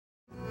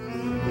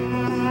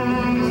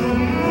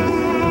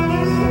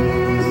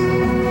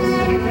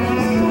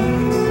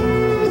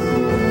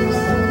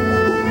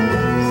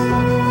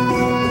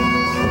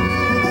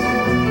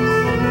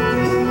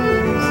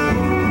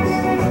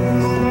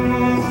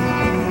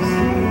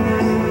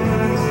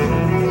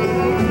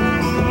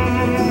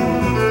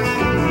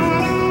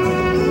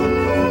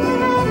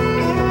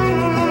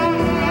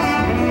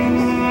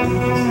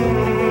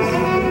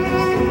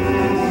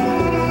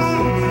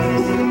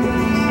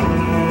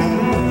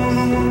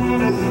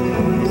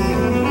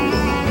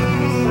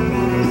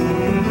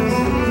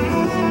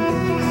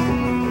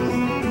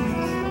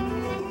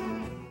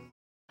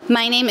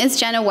My name is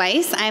Jenna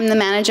Weiss. I'm the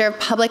Manager of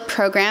Public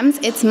Programs.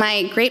 It's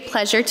my great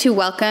pleasure to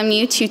welcome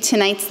you to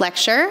tonight's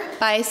lecture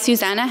by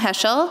Susannah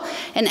Heschel,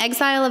 An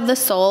Exile of the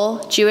Soul,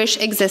 Jewish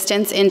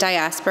Existence in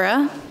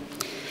Diaspora.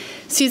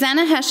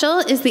 Susannah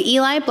Heschel is the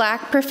Eli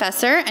Black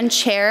Professor and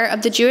Chair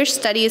of the Jewish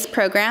Studies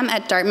Program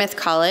at Dartmouth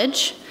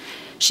College.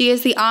 She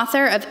is the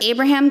author of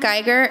Abraham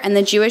Geiger and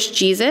the Jewish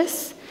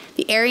Jesus,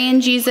 The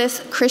Aryan Jesus,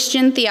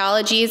 Christian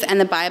Theologies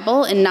and the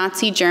Bible in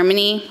Nazi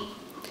Germany,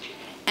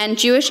 and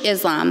Jewish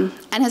Islam,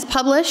 and has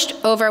published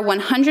over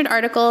 100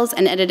 articles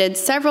and edited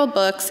several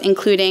books,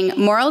 including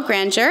Moral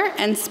Grandeur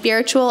and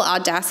Spiritual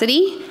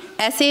Audacity,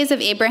 Essays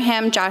of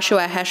Abraham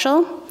Joshua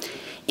Heschel,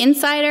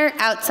 Insider,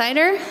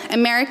 Outsider,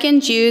 American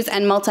Jews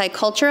and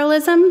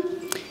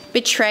Multiculturalism,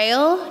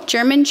 Betrayal,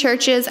 German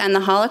Churches and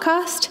the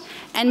Holocaust,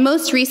 and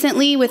most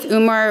recently with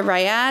Umar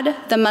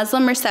Rayad, The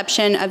Muslim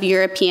Reception of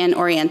European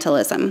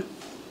Orientalism.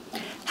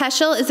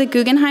 Heschel is a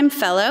Guggenheim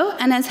Fellow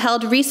and has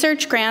held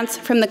research grants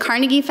from the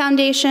Carnegie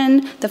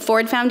Foundation, the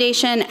Ford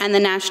Foundation, and the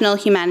National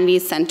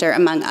Humanities Center,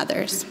 among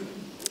others.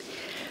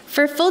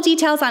 For full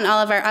details on all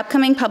of our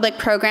upcoming public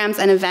programs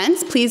and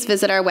events, please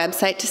visit our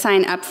website to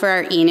sign up for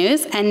our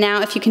e-news. And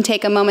now, if you can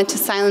take a moment to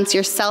silence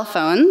your cell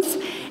phones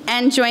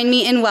and join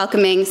me in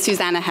welcoming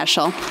Susannah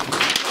Heschel.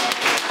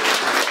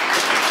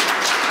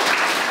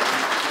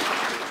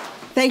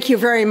 Thank you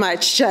very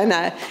much,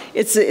 Jenna.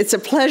 It's a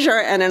pleasure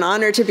and an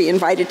honor to be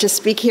invited to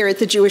speak here at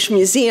the Jewish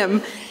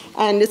Museum.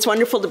 And it's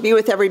wonderful to be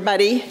with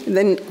everybody. And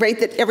then great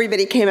that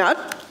everybody came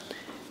out,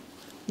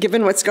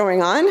 given what's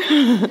going on.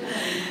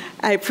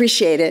 I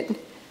appreciate it.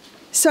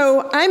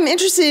 So I'm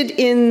interested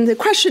in the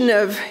question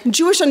of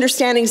Jewish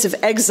understandings of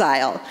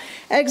exile.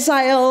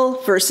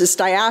 Exile versus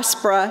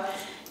diaspora.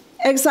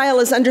 Exile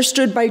is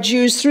understood by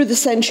Jews through the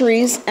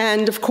centuries,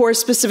 and of course,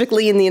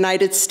 specifically in the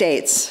United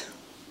States.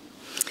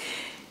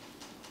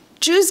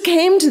 Jews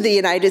came to the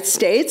United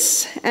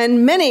States,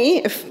 and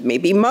many, if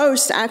maybe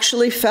most,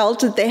 actually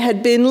felt that they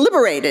had been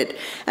liberated,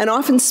 and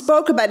often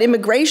spoke about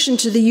immigration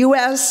to the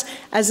US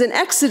as an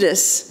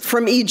exodus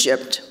from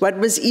Egypt. What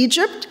was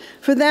Egypt?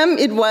 For them,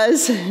 it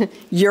was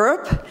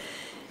Europe,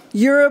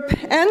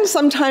 and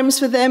sometimes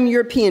for them,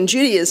 European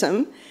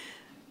Judaism.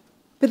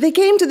 But they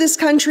came to this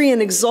country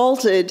and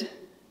exalted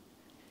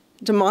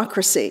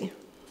democracy.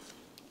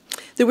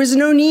 There was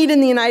no need in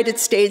the United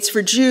States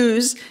for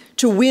Jews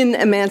to win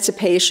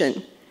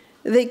emancipation.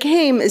 They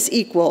came as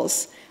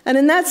equals. And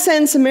in that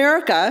sense,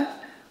 America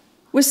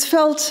was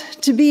felt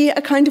to be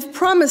a kind of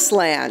promised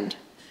land,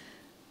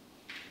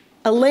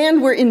 a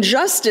land where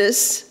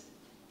injustice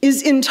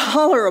is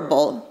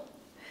intolerable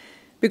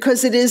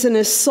because it is an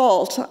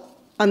assault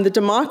on the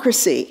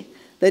democracy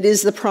that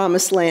is the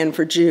promised land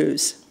for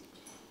Jews.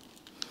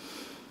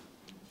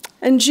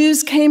 And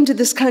Jews came to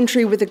this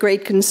country with a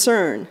great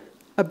concern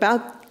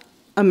about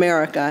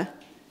America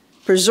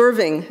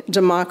preserving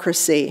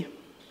democracy.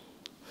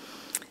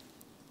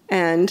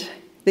 And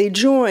they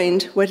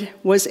joined what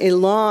was a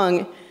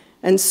long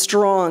and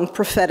strong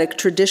prophetic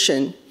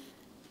tradition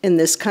in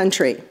this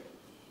country.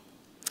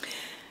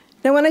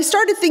 Now, when I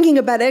started thinking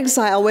about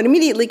exile, what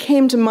immediately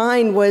came to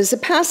mind was a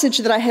passage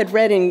that I had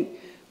read in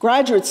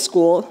graduate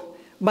school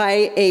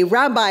by a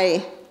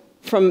rabbi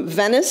from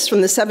Venice from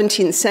the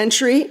 17th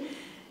century,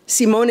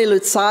 Simcha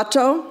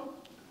Luzzatto.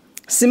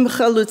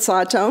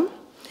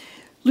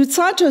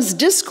 Luzzatto's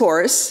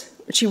discourse,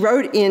 which he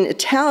wrote in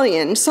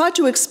Italian, sought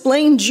to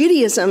explain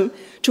Judaism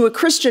to a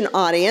Christian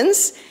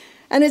audience,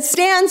 and it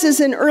stands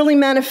as an early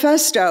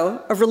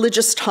manifesto of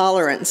religious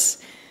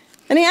tolerance.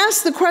 And he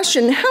asked the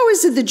question, how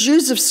is it the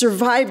Jews have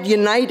survived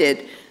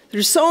united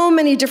through so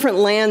many different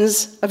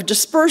lands of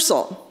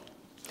dispersal?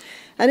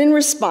 And in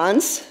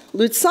response,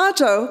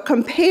 Luzzatto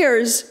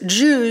compares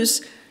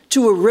Jews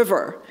to a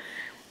river.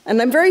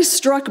 And I'm very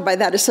struck by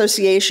that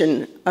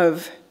association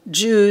of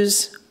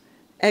Jews,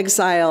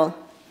 exile,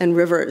 and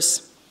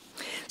rivers.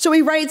 So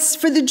he writes,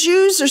 for the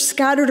Jews are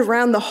scattered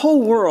around the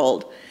whole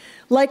world,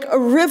 like a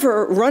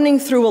river running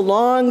through a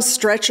long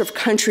stretch of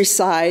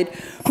countryside,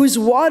 whose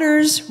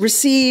waters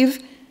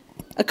receive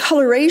a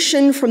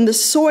coloration from the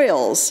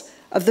soils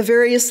of the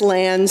various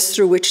lands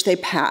through which they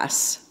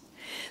pass.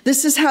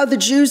 This is how the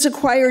Jews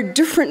acquire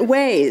different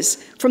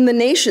ways from the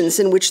nations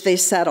in which they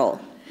settle.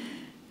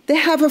 They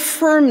have a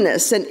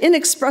firmness and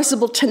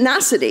inexpressible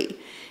tenacity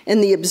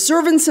in the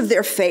observance of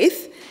their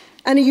faith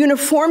and a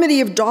uniformity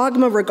of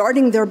dogma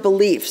regarding their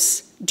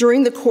beliefs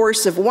during the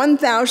course of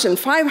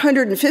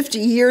 1,550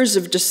 years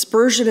of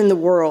dispersion in the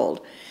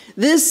world.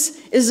 This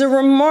is a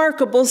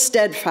remarkable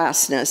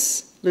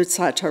steadfastness,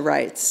 Luzzatto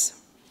writes.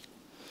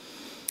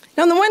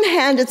 Now, on the one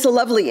hand, it's a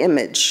lovely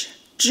image.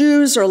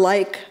 Jews are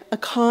like a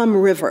calm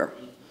river,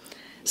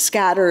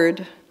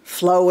 scattered,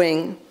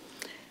 flowing,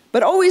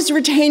 but always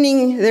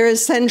retaining their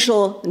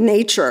essential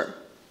nature,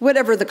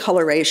 whatever the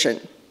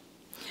coloration.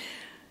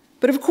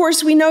 But of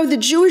course, we know that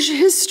Jewish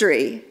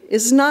history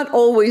is not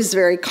always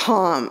very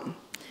calm.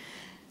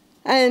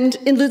 And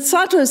in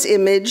Luzzatto's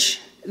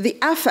image, the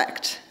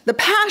affect, the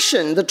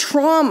passion, the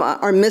trauma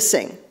are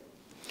missing.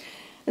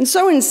 And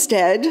so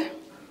instead,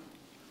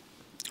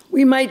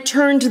 we might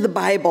turn to the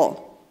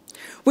Bible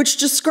which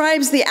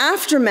describes the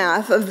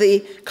aftermath of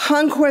the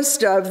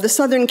conquest of the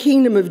southern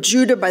kingdom of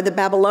Judah by the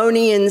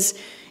Babylonians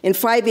in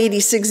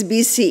 586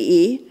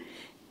 BCE,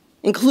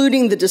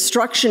 including the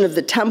destruction of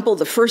the temple,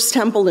 the first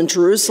temple in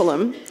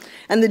Jerusalem,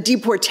 and the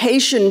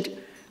deportation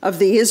of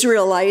the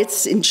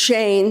Israelites in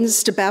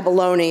chains to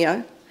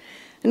Babylonia.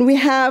 And we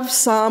have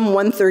Psalm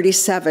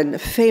 137, a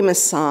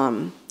famous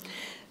psalm,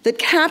 that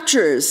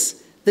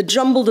captures the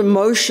jumbled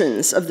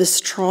emotions of this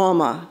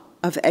trauma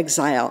of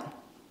exile.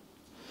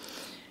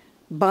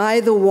 By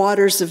the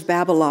waters of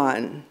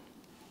Babylon,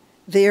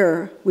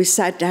 there we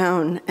sat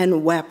down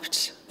and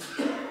wept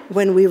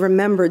when we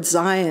remembered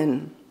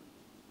Zion.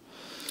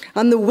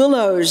 On the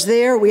willows,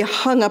 there we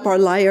hung up our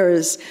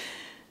lyres,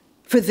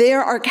 for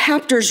there our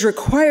captors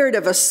required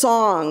of us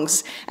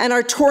songs, and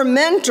our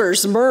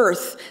tormentors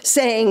mirth,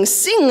 saying,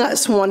 "Sing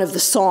us one of the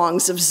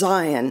songs of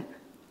Zion."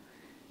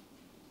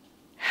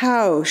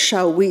 How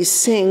shall we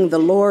sing the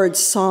Lord's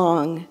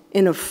song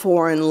in a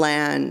foreign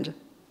land?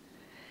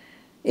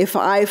 If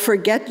I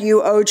forget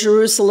you, O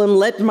Jerusalem,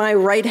 let my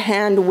right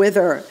hand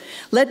wither.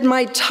 Let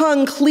my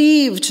tongue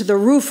cleave to the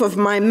roof of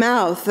my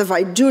mouth if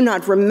I do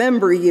not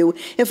remember you,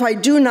 if I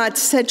do not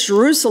set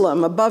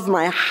Jerusalem above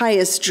my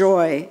highest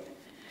joy.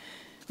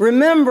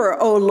 Remember,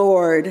 O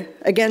Lord,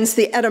 against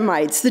the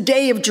Edomites, the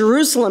day of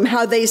Jerusalem,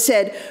 how they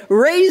said,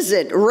 raise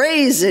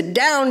it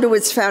down to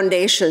its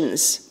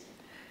foundations.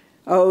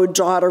 O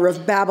daughter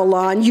of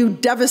Babylon, you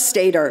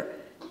devastator,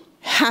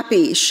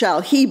 happy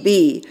shall he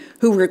be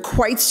who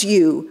requites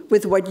you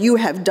with what you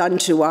have done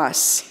to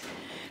us.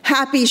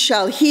 Happy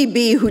shall he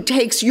be who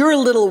takes your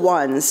little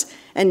ones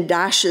and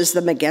dashes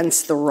them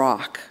against the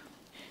rock.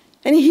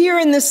 And here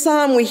in this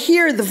psalm, we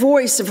hear the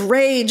voice of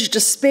rage,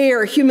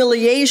 despair,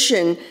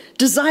 humiliation,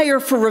 desire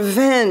for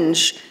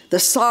revenge, the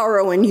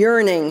sorrow and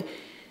yearning.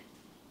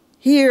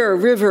 Here,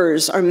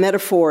 rivers are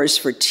metaphors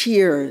for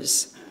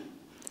tears.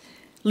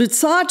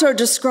 Luzzatto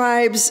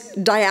describes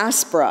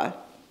diaspora,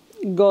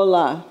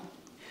 gola,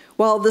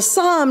 while the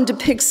psalm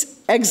depicts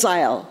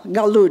exile,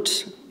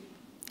 galut.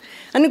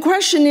 And the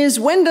question is,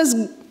 when does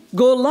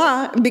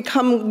gola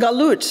become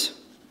galut?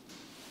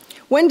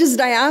 When does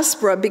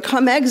diaspora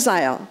become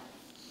exile?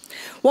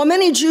 While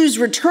many Jews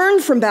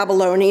returned from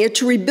Babylonia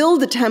to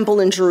rebuild the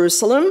temple in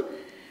Jerusalem,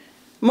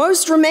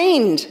 most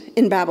remained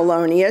in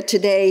Babylonia,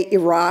 today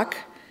Iraq,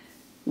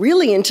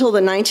 really until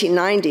the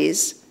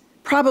 1990s,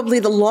 probably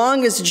the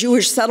longest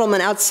Jewish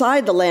settlement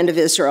outside the land of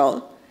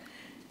Israel.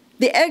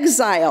 The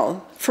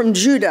exile from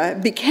Judah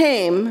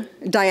became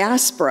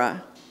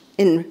diaspora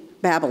in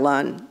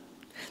Babylon.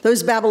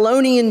 Those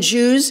Babylonian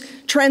Jews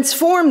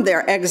transformed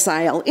their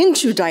exile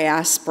into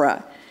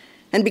diaspora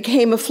and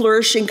became a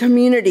flourishing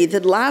community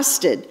that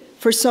lasted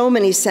for so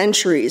many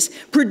centuries,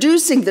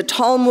 producing the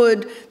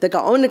Talmud, the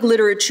Gaonic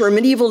literature,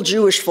 medieval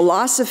Jewish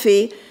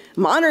philosophy,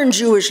 modern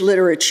Jewish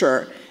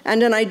literature,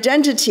 and an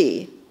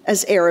identity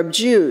as Arab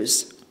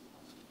Jews.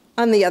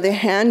 On the other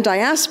hand,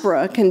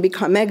 diaspora can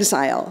become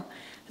exile.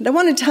 And I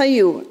want to tell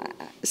you,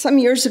 some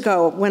years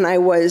ago when I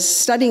was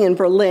studying in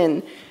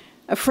Berlin,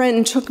 a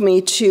friend took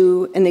me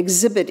to an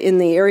exhibit in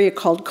the area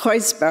called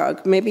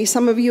Kreuzberg. Maybe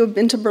some of you have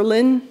been to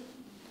Berlin?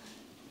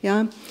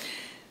 Yeah?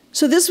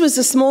 So this was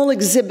a small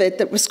exhibit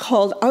that was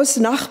called Aus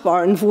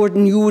Nachbarn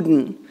wurden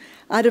Juden.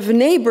 Out of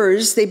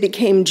neighbors, they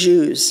became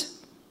Jews.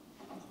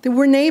 They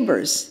were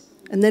neighbors.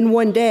 And then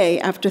one day,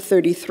 after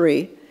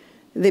 33,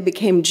 they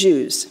became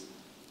Jews.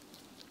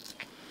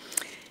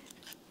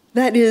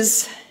 That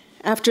is,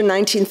 after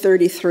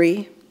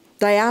 1933,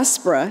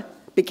 diaspora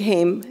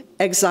became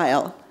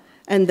exile,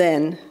 and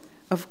then,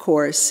 of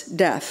course,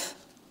 death.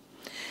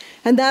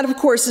 And that, of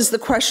course, is the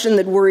question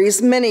that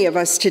worries many of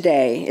us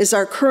today. Is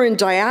our current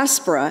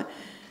diaspora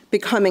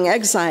becoming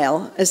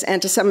exile as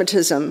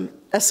anti-Semitism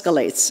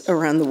escalates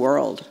around the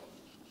world?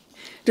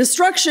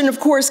 Destruction, of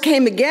course,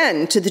 came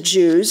again to the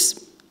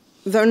Jews,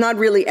 though not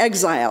really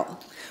exile.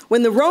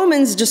 When the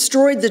Romans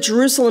destroyed the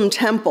Jerusalem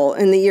temple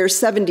in the year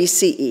 70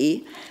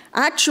 CE,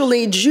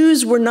 actually,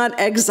 Jews were not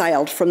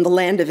exiled from the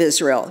land of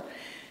Israel.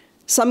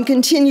 Some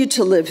continued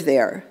to live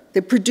there. They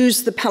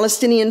produced the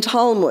Palestinian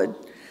Talmud,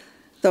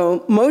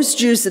 though most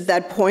Jews at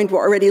that point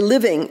were already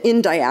living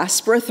in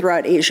diaspora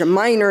throughout Asia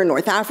Minor,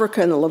 North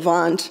Africa, and the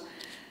Levant.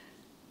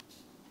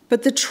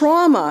 But the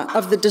trauma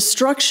of the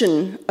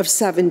destruction of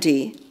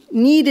 70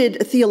 needed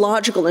a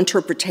theological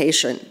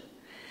interpretation,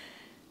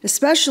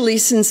 especially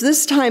since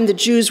this time the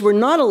Jews were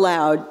not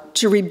allowed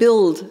to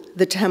rebuild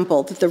the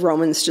temple that the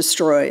Romans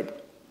destroyed.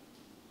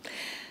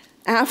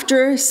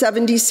 After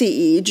 70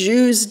 CE,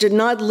 Jews did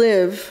not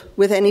live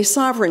with any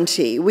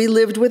sovereignty. We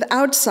lived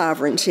without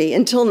sovereignty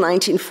until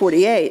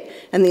 1948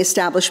 and the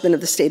establishment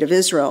of the State of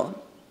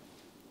Israel.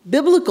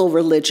 Biblical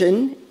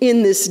religion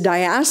in this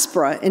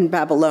diaspora in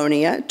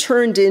Babylonia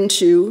turned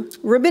into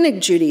Rabbinic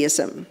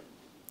Judaism.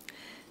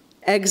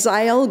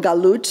 Exile,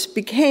 galut,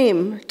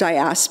 became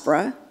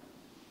diaspora,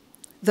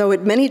 though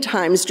at many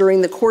times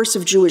during the course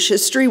of Jewish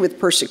history with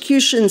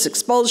persecutions,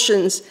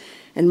 expulsions,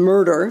 and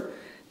murder,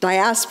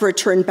 diaspora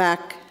turned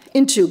back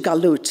into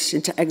galut,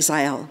 into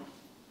exile.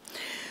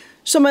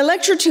 So my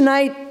lecture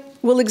tonight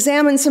we'll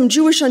examine some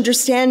Jewish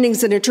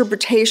understandings and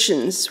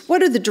interpretations.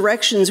 What are the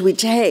directions we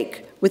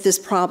take with this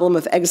problem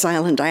of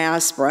exile and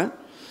diaspora?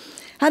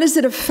 How does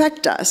it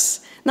affect us,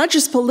 not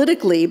just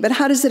politically, but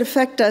how does it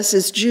affect us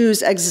as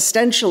Jews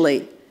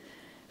existentially,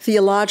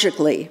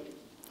 theologically?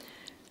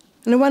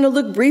 And I want to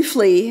look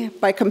briefly,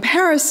 by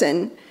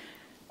comparison,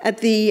 at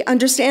the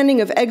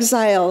understanding of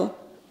exile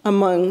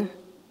among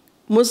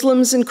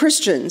Muslims and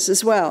Christians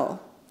as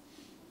well.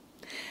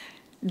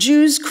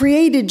 Jews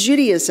created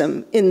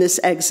Judaism in this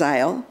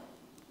exile,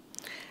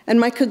 and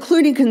my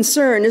concluding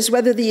concern is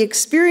whether the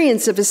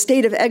experience of a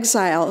state of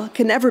exile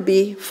can ever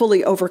be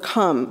fully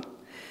overcome.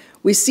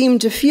 We seem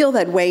to feel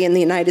that way in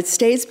the United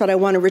States, but I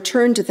want to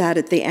return to that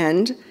at the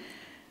end.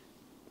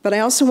 But I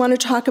also want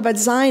to talk about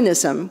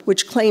Zionism,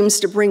 which claims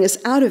to bring us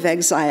out of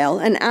exile,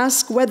 and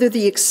ask whether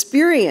the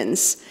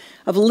experience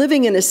of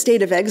living in a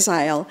state of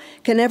exile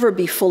can ever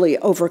be fully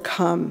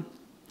overcome.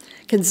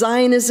 Can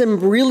Zionism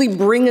really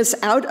bring us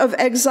out of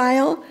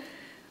exile?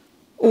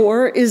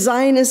 Or is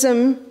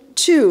Zionism,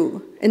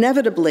 too,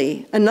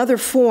 inevitably another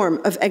form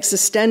of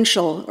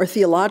existential or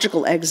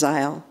theological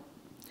exile?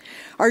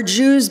 Are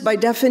Jews, by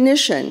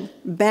definition,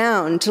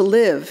 bound to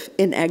live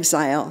in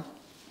exile?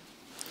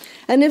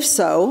 And if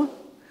so,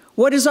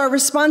 what is our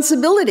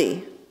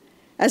responsibility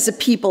as a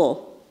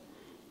people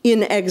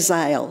in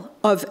exile,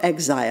 of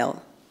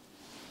exile?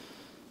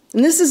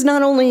 And this is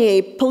not only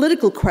a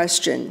political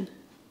question,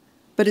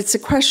 but it's a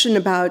question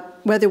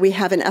about whether we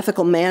have an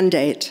ethical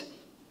mandate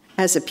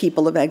as a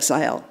people of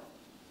exile.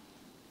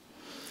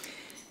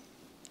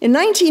 In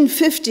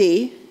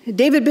 1950,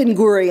 David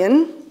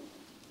Ben-Gurion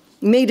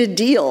made a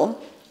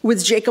deal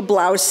with Jacob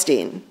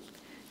Blaustein.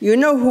 You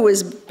know who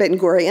is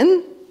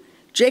Ben-Gurion.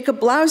 Jacob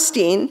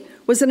Blaustein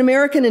was an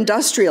American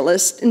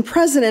industrialist and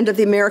president of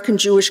the American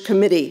Jewish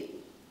Committee.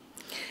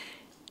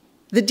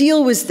 The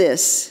deal was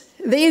this.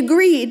 They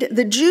agreed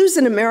that Jews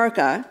in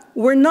America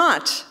were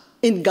not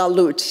in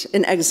galut,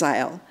 in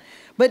exile,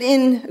 but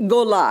in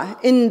gola,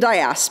 in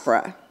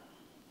diaspora.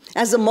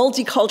 As a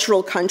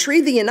multicultural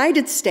country, the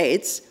United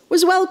States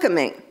was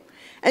welcoming,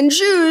 and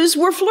Jews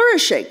were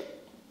flourishing.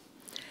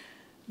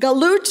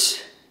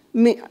 Galut,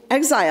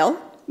 exile,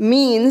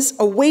 means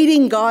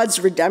awaiting God's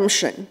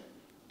redemption.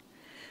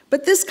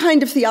 But this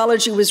kind of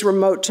theology was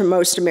remote to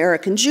most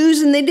American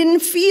Jews, and they didn't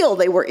feel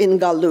they were in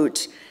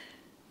galut.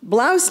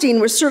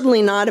 Blaustein was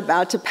certainly not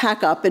about to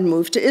pack up and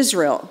move to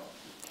Israel.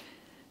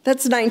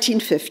 That's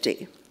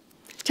 1950.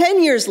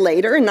 10 years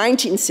later, in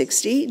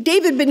 1960,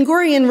 David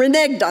Ben-Gurion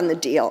reneged on the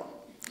deal.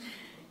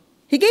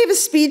 He gave a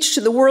speech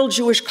to the World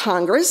Jewish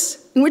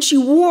Congress in which he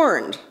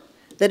warned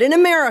that in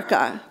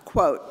America,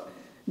 quote,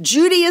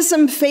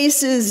 Judaism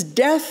faces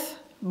death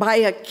by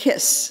a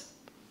kiss,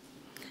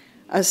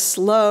 a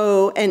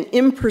slow and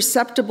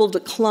imperceptible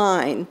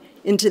decline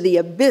into the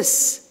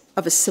abyss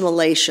of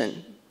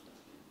assimilation.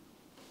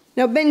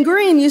 Now,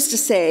 Ben-Gurion used to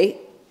say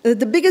that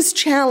the biggest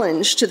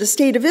challenge to the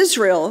state of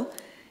Israel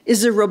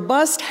is a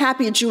robust,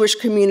 happy Jewish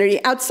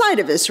community outside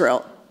of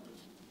Israel.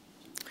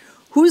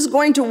 Who's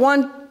going to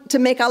want to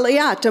make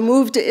aliyah, to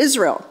move to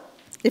Israel,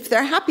 if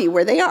they're happy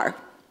where they are?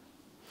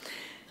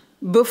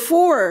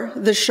 Before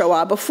the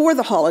Shoah, before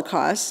the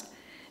Holocaust,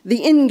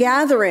 the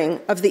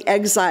ingathering of the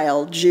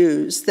exiled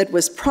Jews that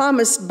was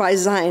promised by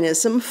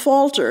Zionism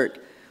faltered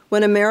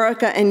when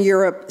America and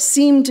Europe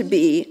seemed to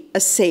be a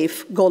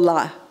safe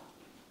gola.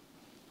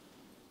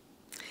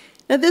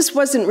 Now, this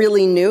wasn't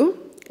really new.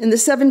 In the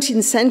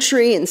 17th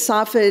century, in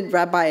Safed,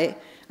 Rabbi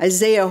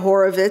Isaiah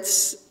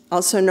Horovitz,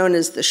 also known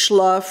as the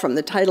Shla from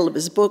the title of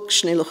his book,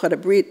 Shnei Luchot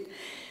HaBrit,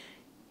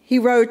 he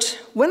wrote,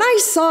 "When I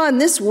saw in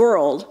this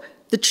world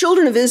the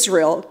children of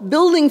Israel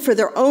building for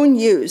their own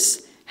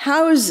use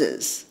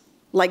houses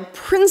like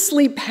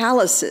princely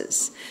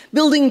palaces,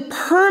 building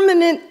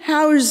permanent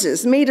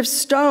houses made of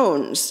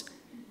stones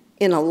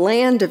in a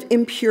land of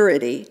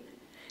impurity,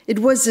 it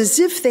was as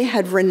if they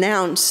had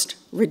renounced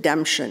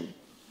redemption."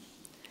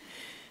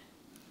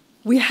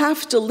 We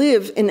have to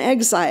live in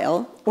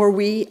exile, or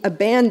we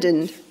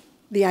abandon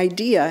the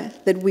idea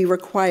that we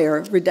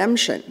require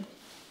redemption.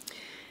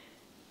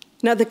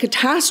 Now, the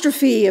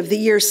catastrophe of the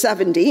year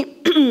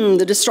 70,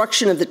 the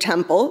destruction of the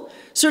temple,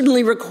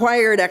 certainly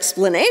required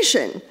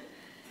explanation.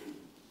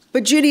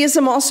 But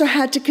Judaism also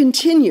had to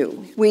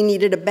continue. We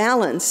needed a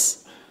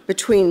balance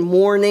between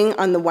mourning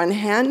on the one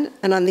hand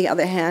and on the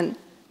other hand,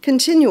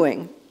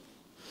 continuing.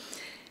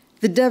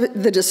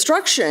 The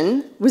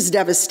destruction was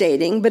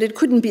devastating, but it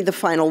couldn't be the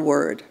final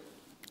word.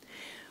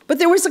 But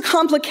there was a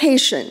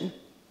complication,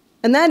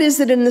 and that is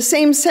that in the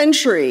same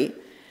century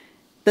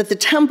that the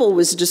temple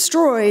was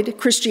destroyed,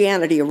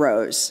 Christianity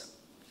arose.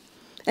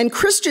 And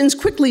Christians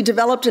quickly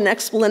developed an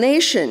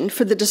explanation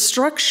for the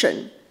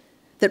destruction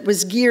that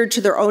was geared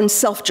to their own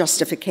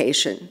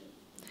self-justification.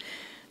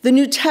 The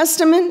New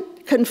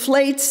Testament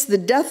conflates the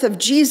death of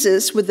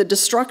Jesus with the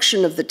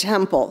destruction of the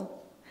temple.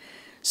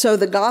 So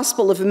the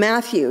Gospel of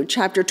Matthew,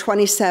 chapter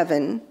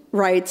 27,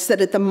 writes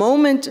that at the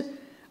moment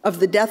of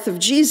the death of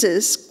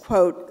Jesus,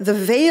 quote, the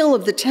veil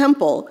of the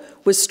temple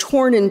was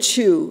torn in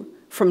two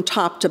from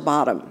top to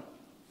bottom.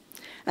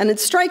 And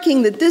it's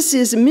striking that this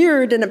is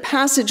mirrored in a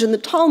passage in the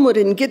Talmud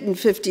in Gittin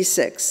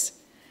 56.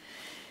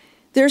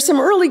 There are some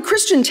early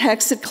Christian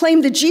texts that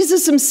claim that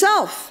Jesus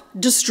himself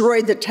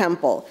destroyed the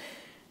temple.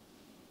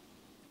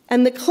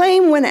 And the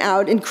claim went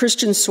out in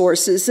Christian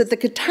sources that the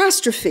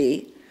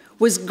catastrophe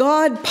was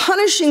God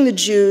punishing the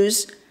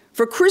Jews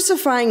for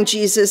crucifying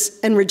Jesus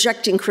and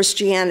rejecting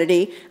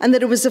Christianity, and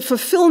that it was a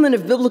fulfillment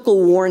of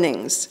biblical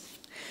warnings.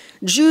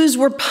 Jews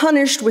were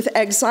punished with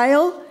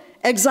exile,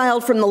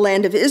 exiled from the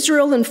land of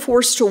Israel, and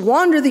forced to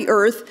wander the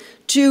earth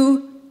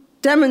to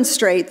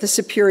demonstrate the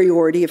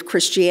superiority of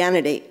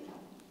Christianity.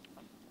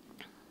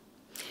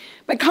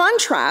 By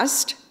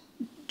contrast,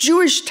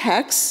 Jewish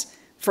texts,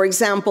 for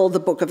example, the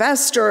Book of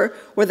Esther,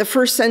 or the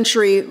first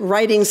century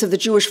writings of the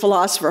Jewish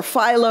philosopher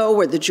Philo,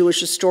 or the Jewish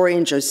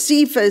historian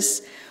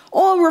Josephus,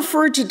 all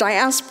referred to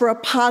diaspora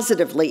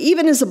positively,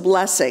 even as a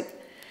blessing,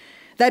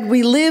 that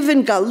we live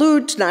in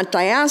galut, not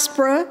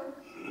diaspora,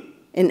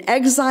 in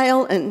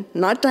exile and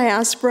not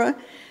diaspora.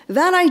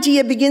 That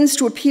idea begins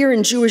to appear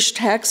in Jewish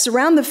texts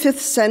around the 5th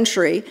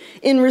century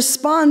in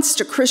response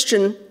to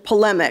Christian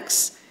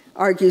polemics,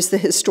 argues the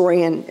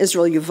historian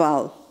Israel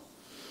Yuval.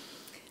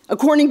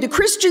 According to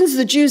Christians,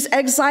 the Jews'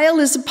 exile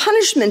is a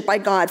punishment by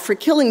God for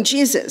killing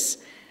Jesus.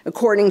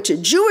 According to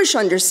Jewish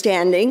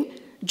understanding,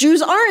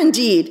 Jews are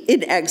indeed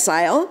in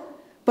exile,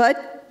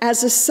 but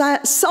as a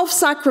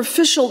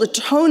self-sacrificial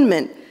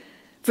atonement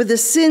for the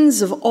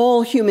sins of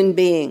all human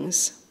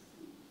beings.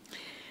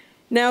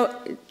 Now,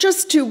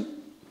 just to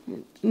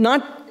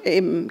not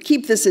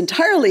keep this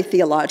entirely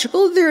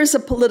theological, there is a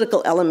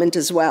political element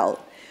as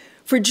well.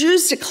 For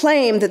Jews to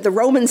claim that the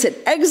Romans had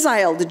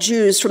exiled the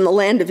Jews from the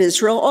land of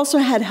Israel also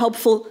had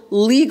helpful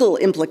legal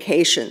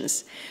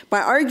implications.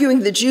 By arguing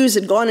the Jews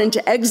had gone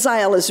into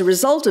exile as a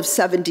result of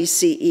 70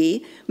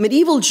 CE,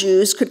 medieval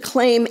Jews could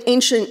claim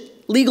ancient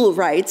legal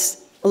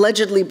rights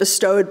allegedly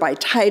bestowed by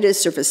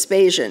Titus or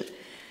Vespasian.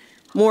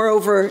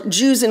 Moreover,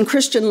 Jews in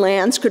Christian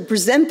lands could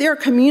present their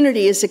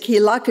community as a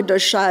Kehillah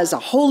Kadosha, as a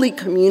holy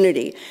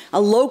community, a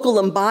local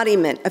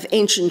embodiment of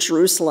ancient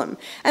Jerusalem.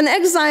 And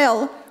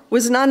exile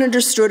was not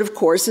understood, of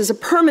course, as a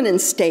permanent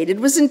state. It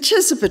was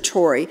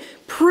anticipatory,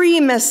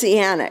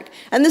 pre-messianic.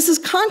 And this is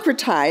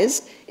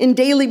concretized in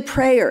daily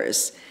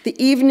prayers. The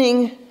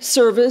evening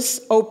service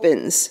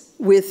opens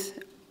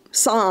with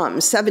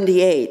Psalms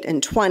 78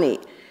 and 20.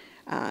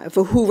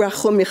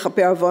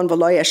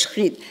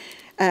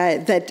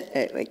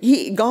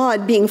 That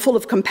God, being full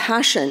of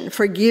compassion,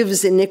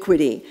 forgives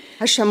iniquity.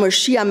 Save,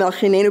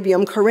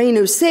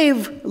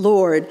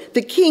 Lord.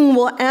 The King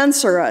will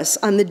answer us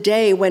on the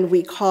day when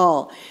we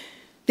call.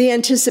 The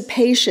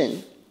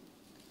anticipation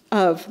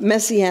of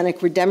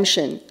messianic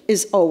redemption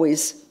is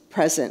always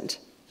present.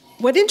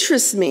 What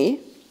interests me,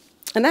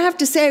 and I have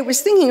to say I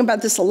was thinking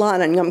about this a lot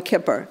on Yom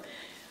Kippur.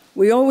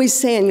 We always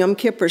say on Yom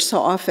Kippur so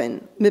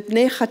often,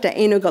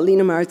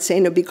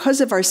 because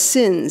of our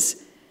sins,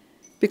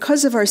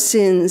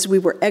 we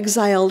were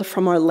exiled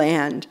from our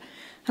land.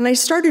 And I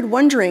started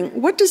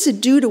wondering, what does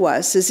it do to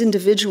us as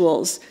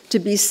individuals to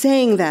be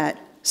saying that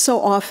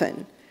so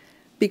often?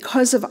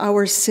 Because of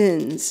our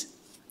sins,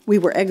 we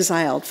were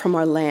exiled from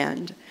our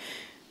land.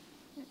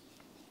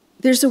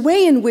 There's a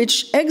way in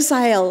which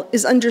exile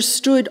is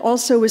understood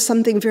also as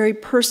something very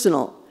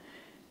personal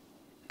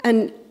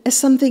and as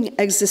something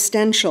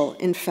existential,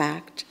 in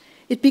fact.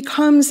 It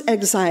becomes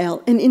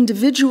exile, an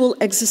individual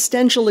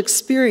existential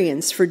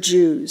experience for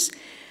Jews,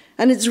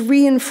 and it's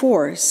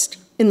reinforced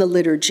in the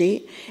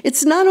liturgy.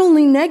 It's not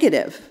only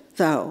negative,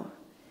 though,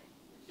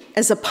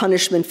 as a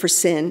punishment for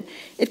sin,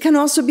 it can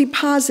also be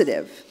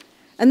positive,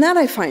 and that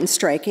I find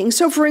striking.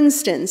 So, for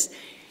instance,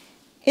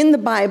 in the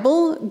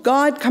Bible,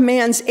 God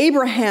commands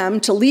Abraham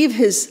to leave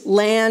his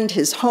land,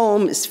 his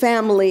home, his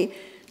family,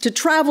 to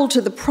travel to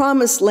the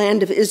promised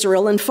land of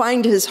Israel and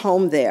find his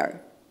home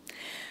there.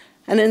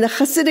 And in the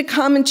Hasidic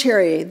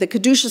commentary, the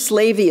Kedushas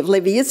Levi of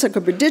Levi Yitzchak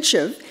of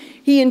Berditchev,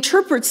 he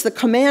interprets the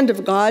command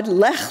of God,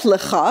 Lech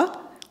Lecha.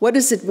 What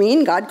does it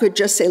mean? God could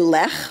just say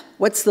Lech.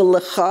 What's the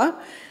Lecha?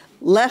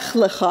 Lech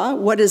Lecha.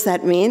 What does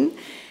that mean?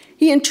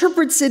 He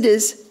interprets it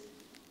as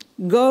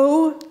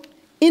go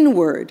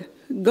inward,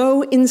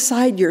 go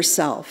inside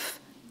yourself.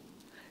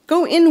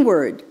 Go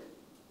inward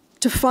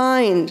to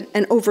find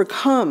and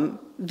overcome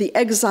the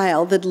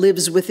exile that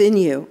lives within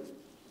you.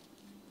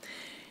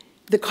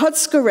 The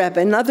Kotzker Rebbe,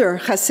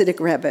 another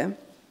Hasidic Rebbe,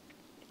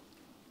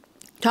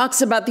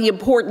 talks about the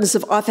importance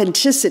of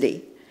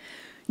authenticity.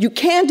 You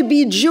can't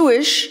be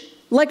Jewish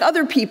like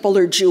other people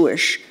are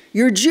Jewish.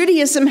 Your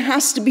Judaism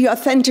has to be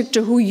authentic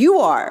to who you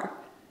are.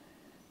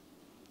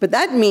 But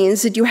that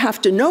means that you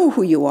have to know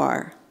who you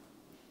are.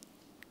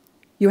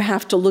 You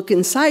have to look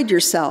inside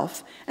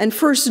yourself and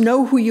first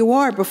know who you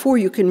are before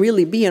you can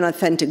really be an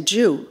authentic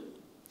Jew.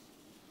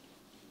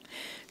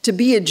 To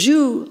be a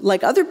Jew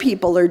like other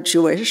people are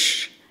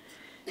Jewish,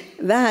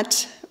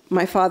 that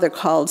my father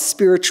called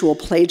spiritual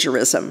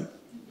plagiarism.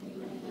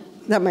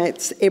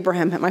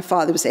 My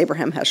father was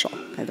Abraham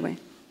Heschel, by the way.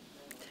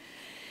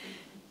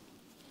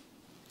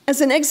 As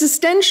an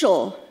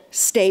existential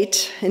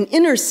state, an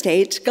inner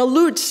state.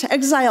 Galut,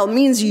 exile,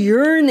 means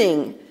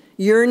yearning,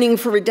 yearning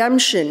for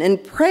redemption,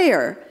 and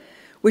prayer,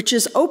 which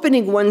is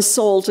opening one's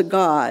soul to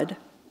God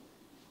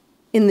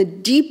in the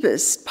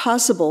deepest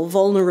possible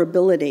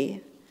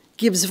vulnerability,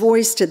 gives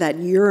voice to that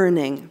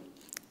yearning.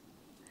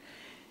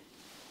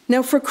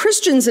 Now, for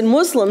Christians and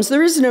Muslims,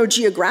 there is no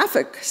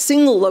geographic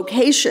single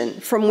location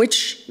from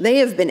which they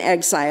have been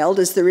exiled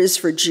as there is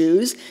for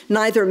Jews.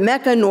 Neither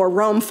Mecca nor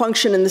Rome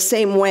function in the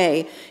same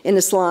way in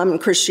Islam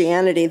and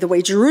Christianity, the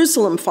way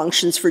Jerusalem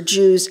functions for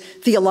Jews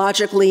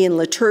theologically and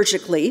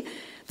liturgically,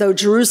 though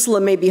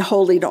Jerusalem may be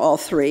holy to all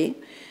three.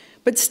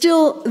 But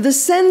still, the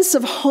sense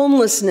of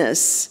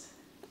homelessness,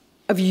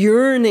 of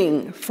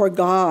yearning for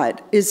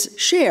God, is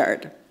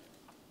shared,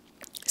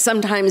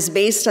 sometimes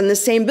based on the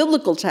same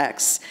biblical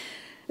texts,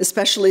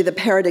 especially the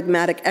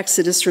paradigmatic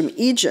exodus from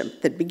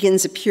Egypt that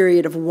begins a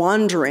period of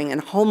wandering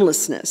and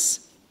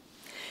homelessness.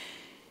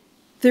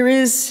 There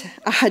is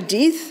a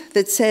hadith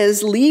that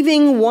says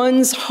leaving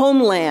one's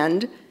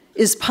homeland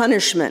is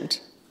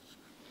punishment.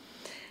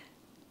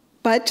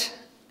 But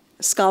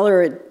a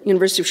scholar at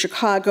University of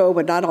Chicago,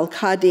 Wadad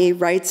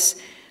al-Qadi,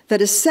 writes that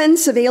a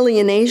sense of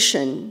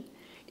alienation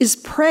is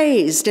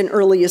praised in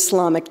early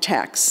Islamic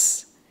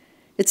texts.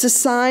 It's a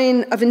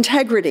sign of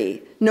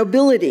integrity,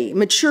 nobility,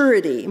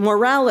 maturity,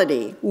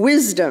 morality,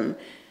 wisdom,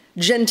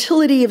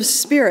 gentility of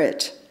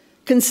spirit,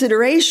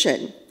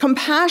 consideration,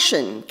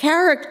 compassion,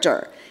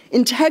 character,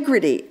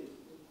 integrity.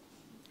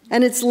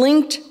 And it's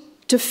linked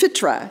to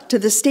fitra, to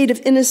the state of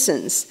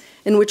innocence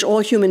in which all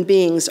human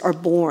beings are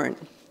born.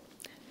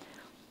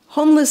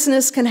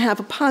 Homelessness can have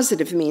a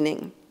positive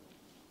meaning.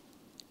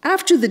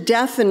 After the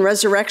death and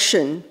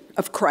resurrection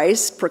of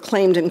Christ,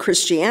 proclaimed in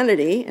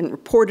Christianity and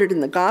reported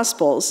in the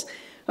Gospels,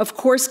 of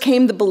course,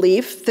 came the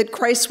belief that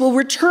Christ will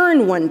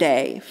return one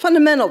day,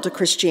 fundamental to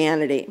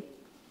Christianity.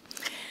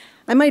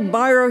 I might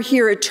borrow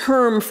here a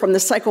term from the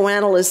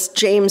psychoanalyst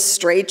James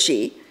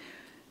Strachey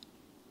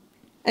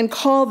and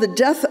call the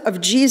death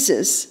of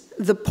Jesus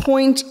the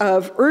point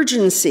of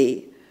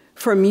urgency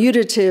for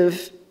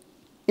mutative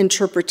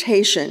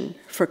interpretation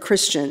for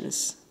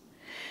Christians.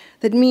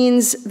 That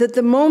means that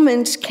the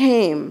moment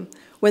came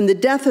when the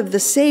death of the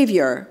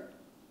Savior,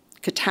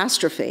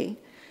 catastrophe,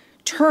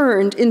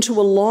 turned into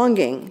a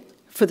longing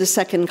for the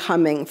second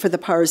coming, for the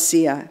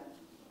parousia.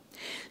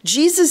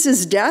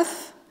 Jesus'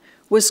 death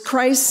was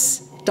Christ's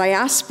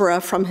diaspora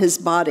from his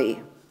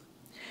body.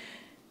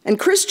 And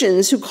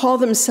Christians who call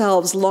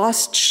themselves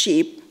lost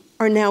sheep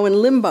are now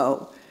in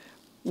limbo,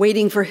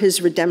 waiting for his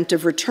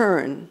redemptive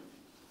return.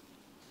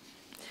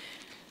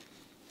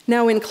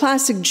 Now, in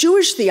classic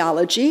Jewish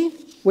theology,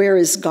 where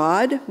is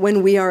God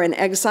when we are in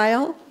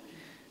exile?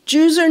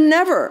 Jews are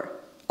never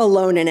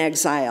alone in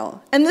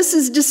exile. And this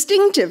is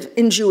distinctive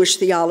in Jewish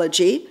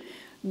theology.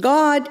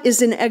 God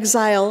is in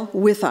exile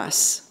with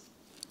us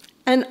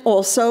and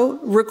also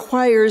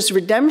requires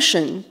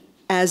redemption,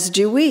 as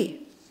do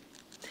we.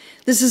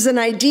 This is an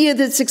idea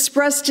that's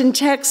expressed in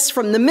texts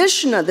from the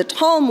Mishnah, the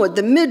Talmud,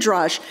 the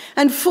Midrash,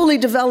 and fully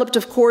developed,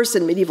 of course,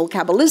 in medieval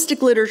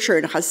Kabbalistic literature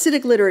and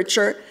Hasidic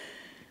literature.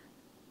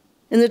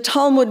 In the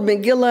Talmud,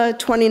 Megillah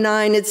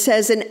 29, it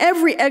says, in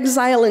every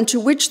exile into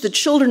which the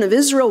children of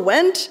Israel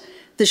went,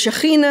 the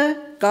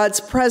Shekhinah, God's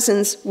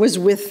presence, was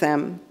with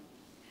them.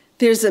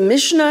 There's a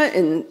Mishnah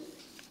in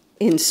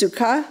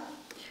Sukkah,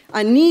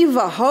 Ani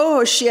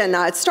v'ho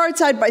Hoshiana. It starts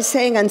out by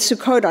saying on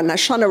Sukkot, on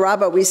Hoshana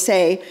Rabbah, we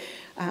say,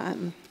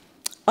 Ana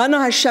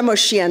Hashem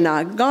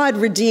Hoshiana, God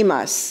redeem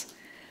us.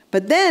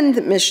 But then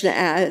the Mishnah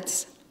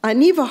adds,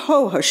 Ani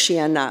v'ho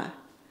Hoshiana.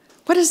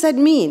 What does that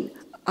mean?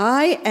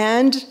 I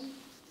and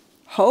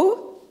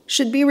Ho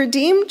should be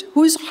redeemed?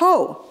 Who's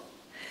Ho?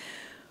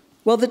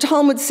 Well, the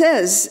Talmud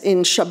says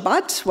in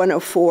Shabbat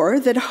 104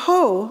 that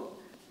Ho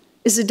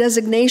is a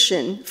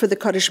designation for the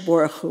Kadosh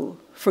Baruch Hu,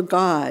 for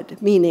God,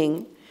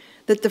 meaning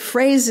that the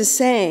phrase is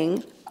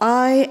saying,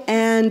 I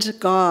and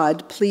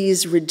God,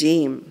 please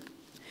redeem.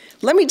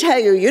 Let me tell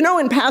you, you know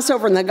in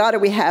Passover in the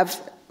Haggadah we have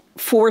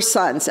 4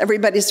 sons.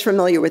 Everybody's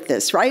familiar with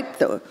this, right?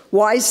 The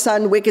wise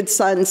son, wicked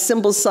son,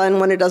 simple son,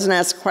 one who doesn't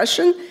ask a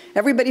question.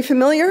 Everybody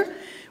familiar?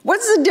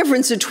 What's the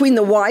difference between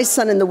the wise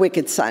son and the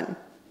wicked son?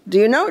 Do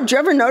you know? Did you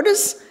ever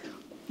notice?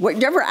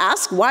 Did you ever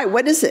ask why?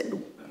 What is it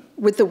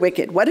with the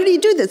wicked? What did he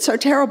do that's so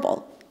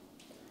terrible?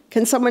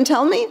 Can someone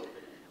tell me?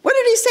 What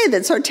did he say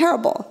that's so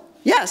terrible?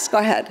 Yes, go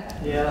ahead.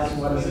 Yes,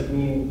 what does it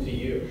mean to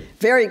you?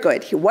 Very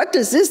good. What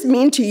does this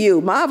mean to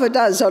you?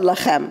 Ma'avada zor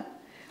lachem.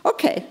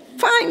 Okay,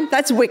 fine,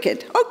 that's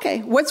wicked.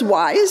 Okay, what's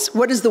wise?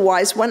 What does the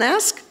wise one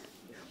ask?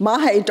 Ma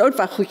ha'edot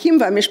v'chukim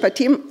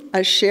v'mishpatim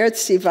asher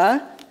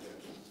tziva.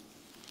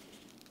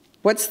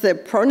 What's the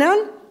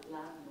pronoun?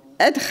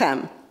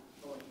 Edchem.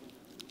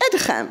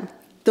 Edchem.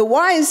 The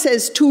wise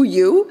says to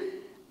you,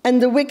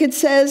 and the wicked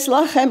says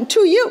lachem,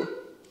 to you.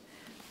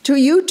 To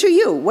you, to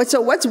you. What's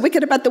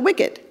wicked about the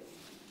wicked?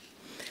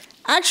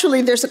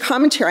 Actually, there's a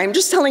commentary. I'm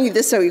just telling you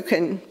this so you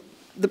can.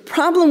 The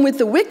problem with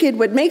the wicked,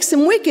 what makes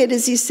him wicked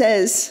is he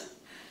says,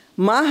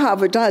 Ma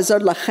ha'avodah zor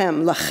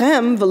lachem,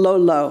 lachem v'lo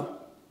lo.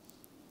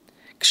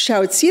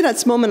 Kshaotzir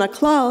atzmo min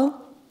haklal,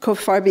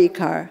 kofar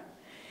bikar.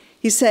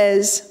 He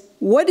says,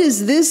 what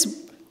is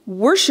this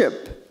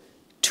worship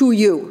to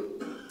you?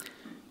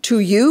 To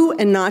you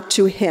and not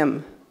to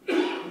him.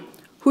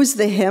 Who's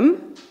the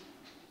him?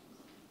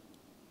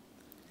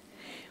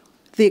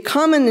 The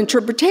common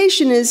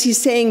interpretation is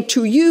he's saying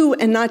to you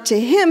and not to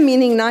him,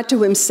 meaning not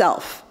to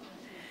himself.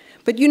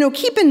 But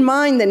keep in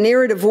mind the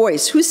narrative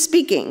voice. Who's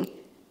speaking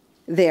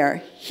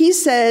there? He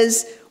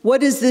says,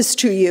 what is this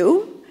to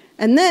you?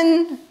 And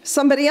then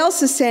somebody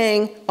else is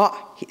saying,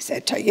 oh, he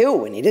said to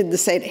you and he didn't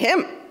say to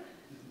him.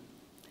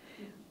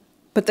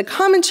 But the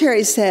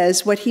commentary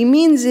says what he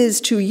means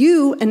is to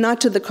you and not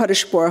to the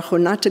Kodesh Baruch Hu,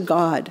 not to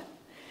God.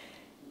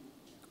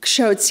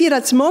 Kshotzir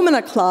atzmo min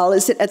haklal,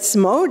 is it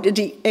atzmo?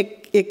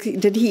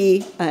 Did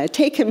he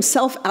take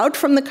himself out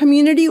from the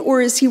community,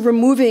 or is he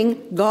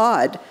removing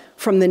God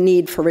from the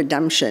need for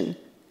redemption?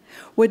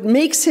 What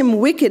makes him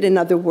wicked, in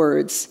other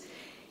words,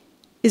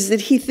 is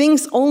that he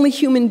thinks only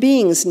human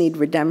beings need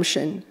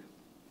redemption.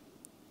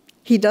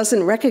 He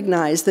doesn't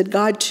recognize that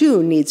God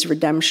too needs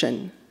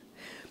redemption.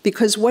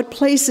 Because what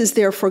place is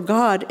there for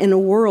God in a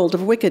world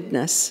of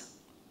wickedness?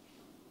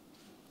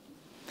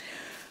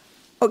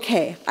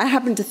 Okay, I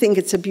happen to think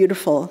it's a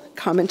beautiful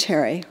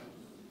commentary.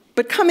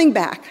 But coming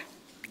back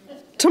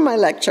to my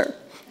lecture,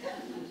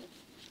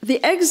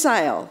 the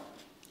exile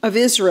of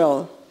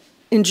Israel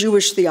in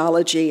Jewish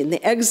theology and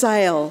the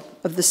exile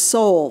of the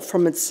soul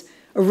from its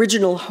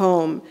original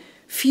home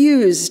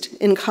fused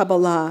in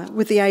Kabbalah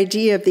with the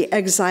idea of the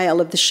exile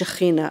of the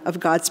Shekhinah,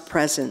 of God's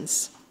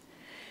presence.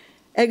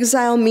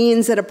 Exile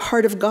means that a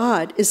part of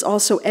God is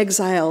also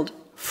exiled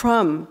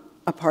from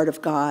a part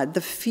of God,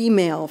 the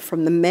female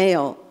from the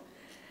male,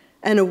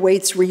 and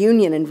awaits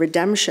reunion and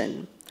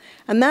redemption.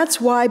 And that's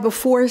why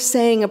before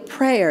saying a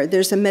prayer,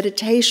 there's a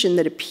meditation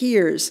that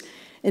appears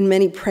in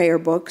many prayer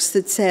books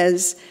that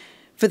says,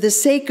 for the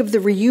sake of the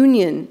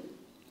reunion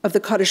of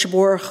the Kodesh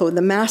Baruch Hu,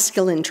 the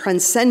masculine,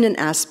 transcendent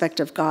aspect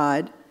of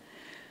God,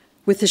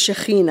 with the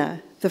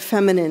Shekhinah, the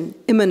feminine,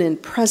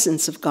 immanent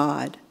presence of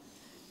God,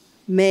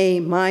 may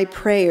my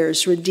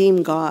prayers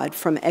redeem God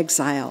from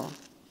exile.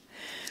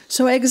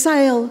 So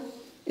exile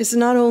is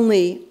not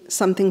only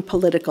something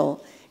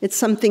political, it's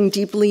something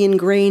deeply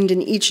ingrained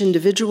in each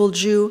individual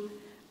Jew,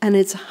 and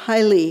it's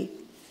highly,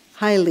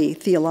 highly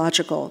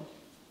theological.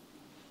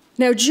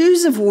 Now,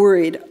 Jews have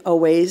worried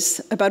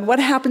always about what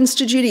happens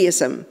to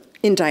Judaism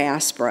in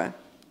diaspora.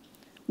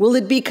 Will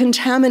it be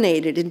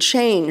contaminated and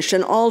changed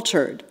and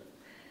altered?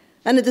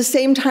 And at the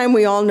same time,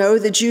 we all know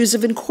that Jews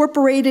have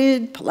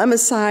incorporated,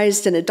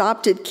 polemicized, and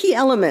adopted key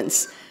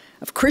elements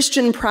of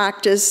Christian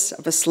practice,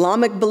 of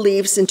Islamic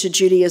beliefs into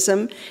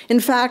Judaism. In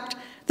fact,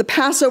 the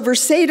Passover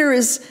Seder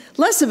is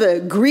less of a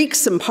Greek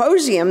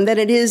symposium than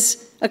it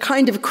is a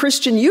kind of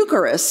Christian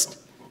Eucharist,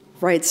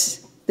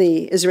 writes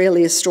the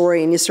Israeli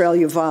historian Yisrael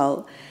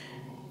Yuval.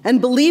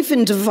 And belief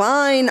in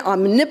divine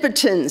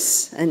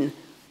omnipotence and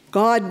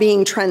God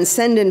being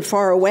transcendent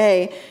far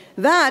away,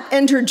 that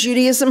entered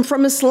Judaism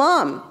from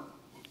Islam,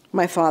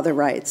 my father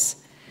writes.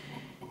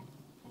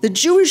 The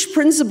Jewish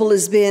principle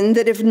has been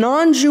that if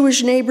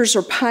non-Jewish neighbors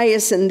are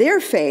pious in their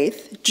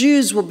faith,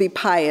 Jews will be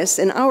pious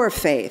in our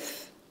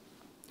faith.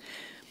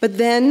 But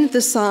then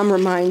the psalm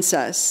reminds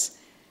us,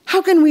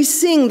 how can we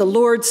sing the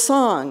Lord's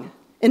song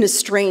in a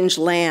strange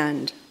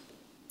land?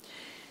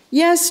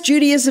 Yes,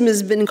 Judaism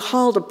has been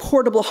called a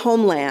portable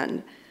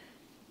homeland,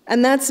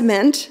 and that's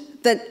meant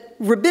that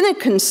rabbinic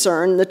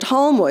concern, the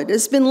Talmud,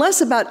 has been less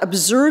about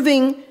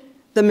observing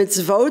the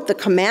mitzvot, the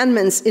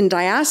commandments in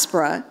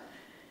diaspora,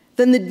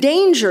 than the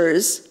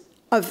dangers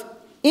of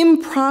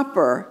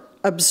improper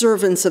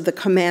observance of the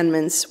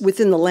commandments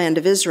within the land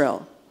of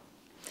Israel.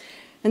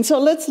 And so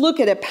let's look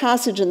at a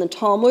passage in the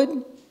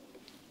Talmud.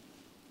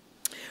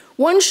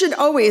 One should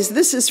always,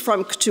 this is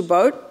from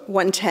Ketubot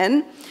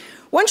 110,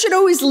 one should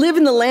always live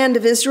in the land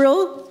of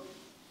Israel,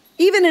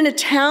 even in a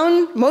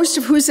town most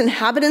of whose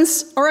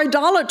inhabitants are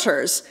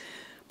idolaters,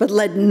 but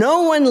let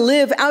no one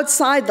live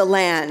outside the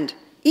land,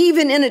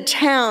 even in a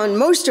town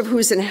most of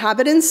whose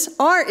inhabitants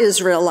are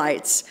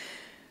Israelites.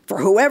 For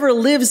whoever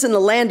lives in the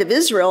land of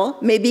Israel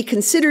may be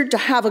considered to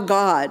have a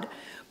God,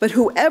 but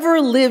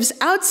whoever lives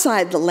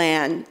outside the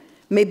land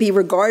may be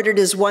regarded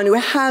as one who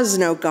has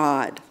no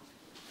God.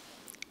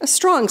 A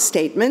strong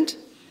statement,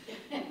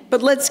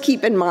 but let's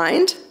keep in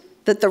mind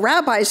that the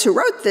rabbis who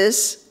wrote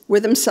this were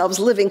themselves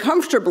living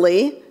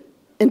comfortably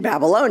in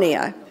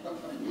Babylonia.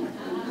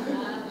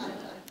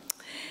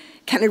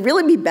 Can it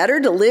really be better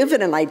to live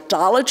in an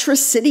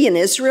idolatrous city in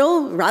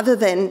Israel rather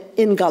than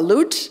in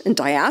Galut, in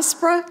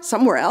diaspora,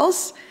 somewhere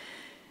else?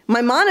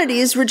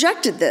 Maimonides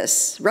rejected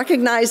this,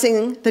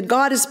 recognizing that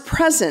God is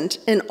present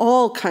in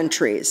all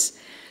countries,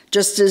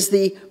 just as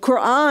the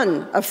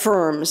Quran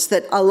affirms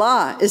that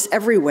Allah is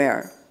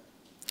everywhere.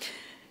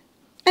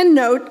 And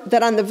note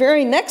that on the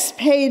very next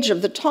page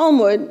of the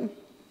Talmud,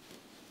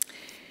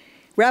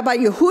 Rabbi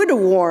Yehuda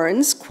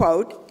warns,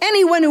 quote,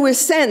 anyone who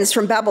ascends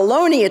from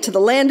Babylonia to the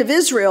land of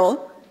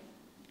Israel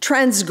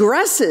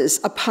transgresses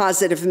a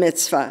positive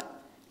mitzvah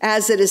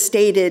as it is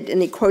stated,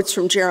 and he quotes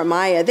from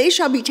Jeremiah, "They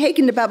shall be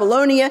taken to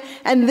Babylonia,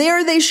 and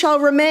there they shall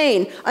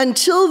remain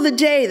until the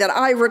day that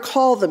I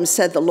recall them,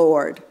 said the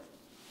Lord."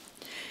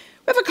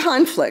 We have a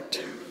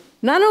conflict.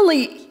 Not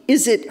only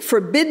is it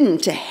forbidden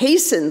to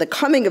hasten the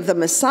coming of the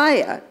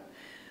Messiah,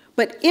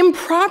 but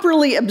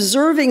improperly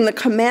observing the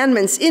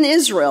commandments in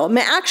Israel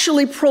may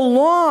actually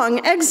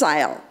prolong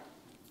exile.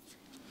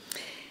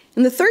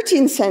 In the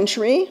 13th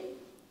century,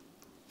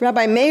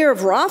 Rabbi Meir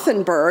of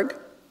Rothenburg,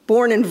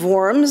 born in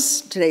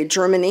Worms, today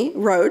Germany,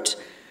 wrote,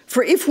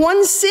 "For if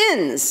one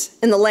sins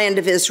in the land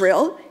of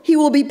Israel, he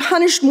will be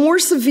punished more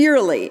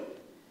severely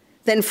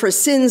than for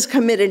sins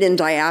committed in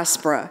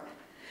diaspora,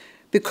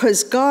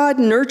 because God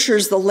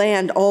nurtures the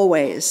land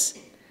always.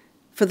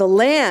 For the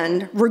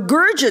land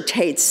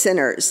regurgitates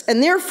sinners,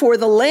 and therefore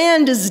the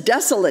land is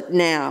desolate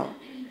now.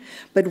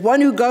 But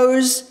one who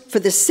goes for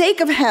the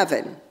sake of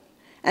heaven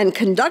and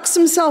conducts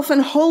himself in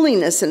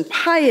holiness and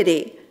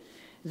piety,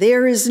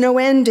 there is no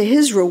end to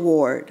his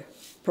reward,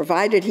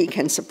 provided he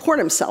can support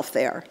himself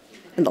there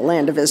in the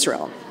land of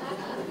Israel."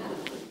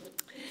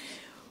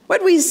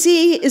 What we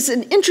see is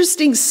an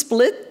interesting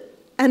split,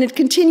 and it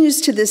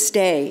continues to this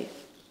day.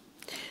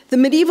 The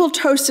medieval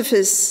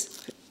Tosafists,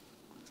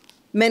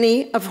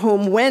 many of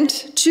whom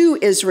went to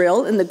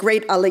Israel in the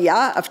Great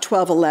Aliyah of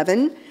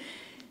 1211,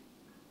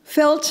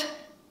 felt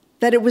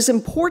that it was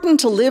important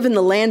to live in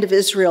the land of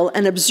Israel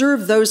and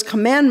observe those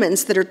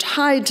commandments that are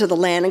tied to the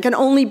land and can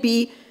only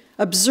be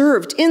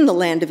observed in the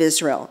land of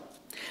Israel.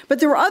 But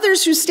there were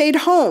others who stayed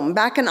home,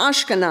 back in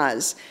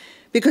Ashkenaz,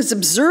 because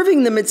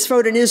observing the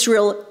mitzvot in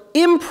Israel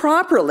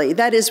improperly,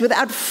 that is,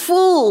 without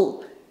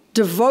full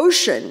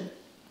devotion,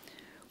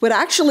 would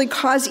actually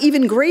cause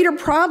even greater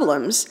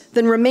problems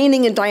than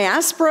remaining in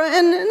diaspora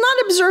and not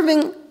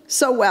observing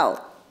so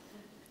well.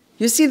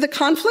 You see the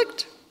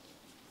conflict?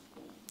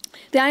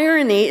 The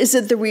irony is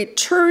that the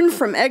return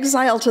from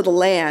exile to the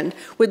land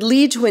would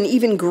lead to an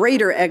even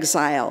greater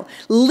exile,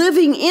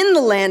 living in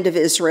the land of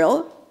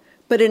Israel,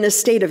 but in a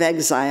state of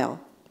exile.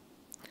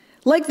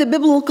 Like the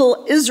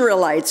biblical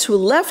Israelites who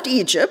left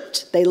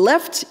Egypt, they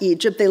left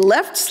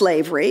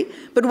slavery,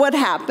 but what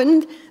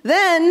happened?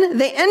 Then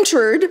they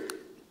entered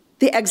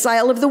the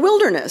exile of the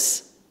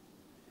wilderness.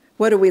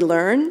 What do we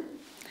learn?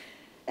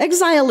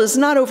 Exile is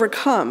not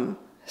overcome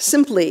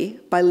simply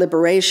by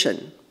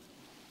liberation.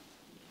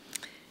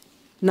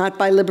 Not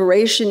by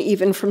liberation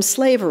even from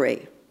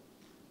slavery.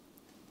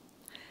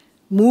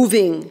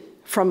 Moving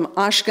from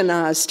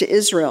Ashkenaz to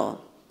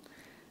Israel,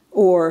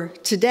 or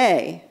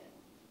today,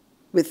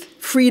 with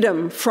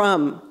freedom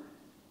from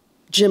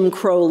Jim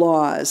Crow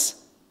laws.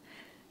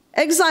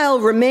 Exile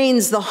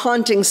remains the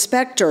haunting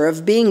specter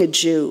of being a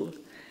Jew,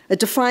 a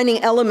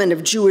defining element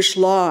of Jewish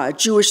law,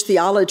 Jewish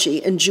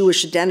theology, and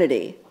Jewish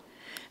identity.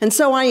 And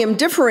so I am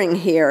differing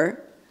here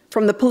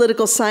from the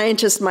political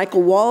scientist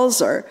Michael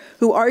Walzer,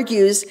 who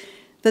argues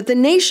that the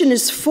nation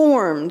is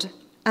formed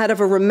out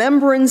of a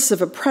remembrance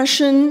of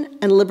oppression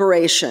and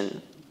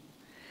liberation.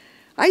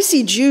 I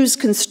see Jews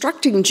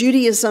constructing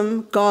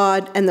Judaism,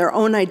 God, and their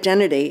own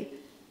identity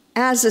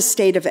as a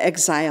state of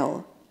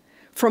exile,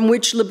 from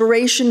which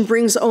liberation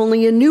brings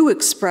only a new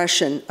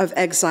expression of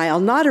exile,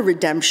 not a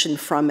redemption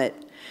from it,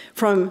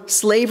 from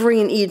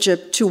slavery in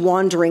Egypt to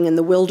wandering in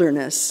the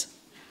wilderness.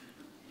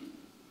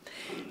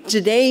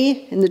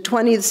 Today, in the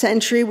 20th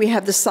century, we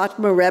have the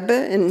Satmar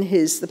Rebbe,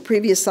 the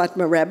previous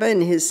Satmar Rebbe,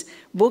 in his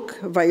book,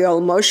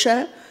 Vayol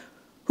Moshe,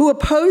 who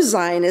opposed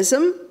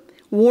Zionism,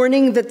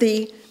 warning that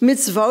the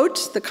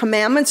mitzvot, the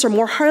commandments, are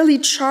more highly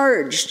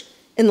charged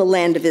in the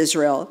land of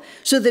Israel,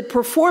 so that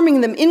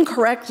performing them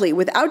incorrectly,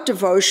 without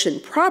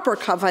devotion, proper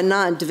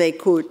kavanah and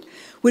dveikut,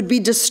 would be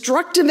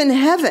destructive in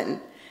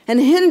heaven and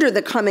hinder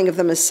the coming of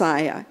the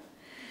Messiah.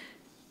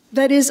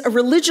 That is, a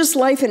religious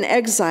life in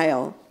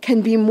exile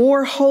can be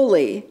more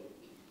holy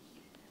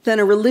than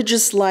a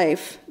religious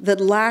life that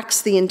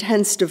lacks the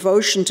intense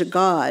devotion to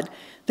God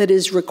that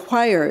is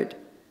required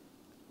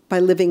by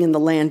living in the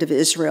land of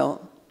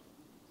Israel.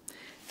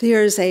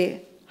 There is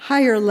a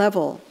higher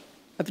level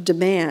of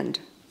demand.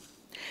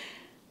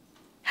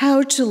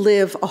 How to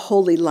live a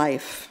holy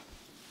life,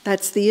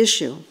 that's the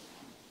issue.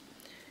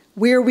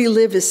 Where we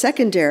live is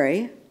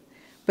secondary,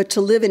 but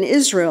to live in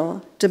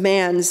Israel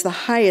demands the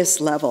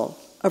highest level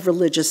of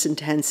religious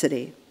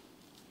intensity.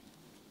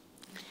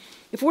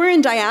 If we're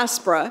in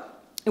diaspora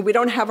and we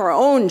don't have our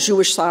own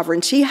Jewish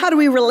sovereignty, how do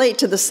we relate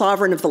to the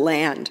sovereign of the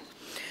land?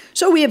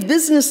 So we have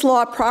business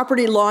law,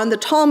 property law, and the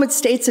Talmud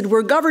states that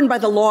we're governed by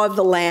the law of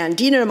the land.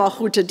 Dina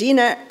malchuta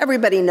dina,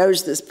 everybody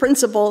knows this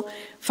principle,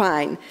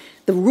 fine.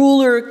 The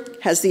ruler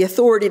has the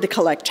authority to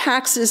collect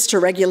taxes, to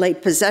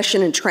regulate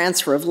possession and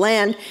transfer of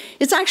land.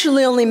 It's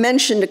actually only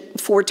mentioned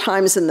 4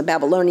 times in the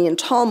Babylonian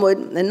Talmud,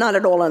 and not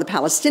at all in the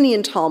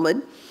Palestinian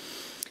Talmud.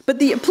 But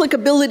the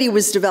applicability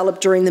was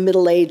developed during the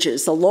Middle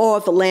Ages. The law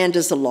of the land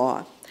is the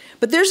law.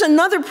 But there's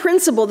another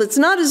principle that's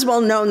not as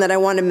well known that I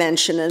want to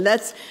mention, and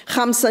that's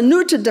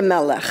chamsanuta de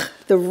melech,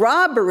 the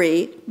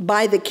robbery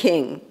by the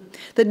king,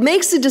 that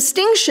makes a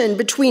distinction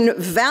between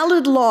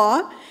valid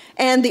law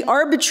and the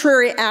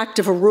arbitrary act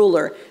of a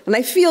ruler. And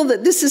I feel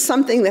that this is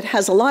something that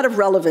has a lot of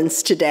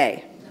relevance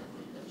today.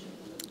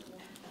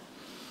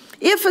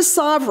 If a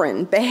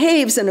sovereign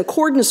behaves in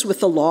accordance with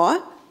the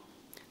law,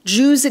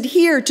 Jews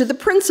adhere to the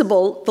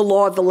principle, the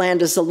law of the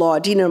land is the law,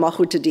 dina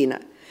malchuta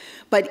dina.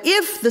 But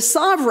if the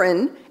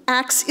sovereign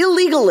acts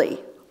illegally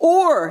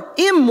or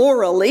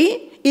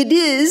immorally, it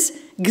is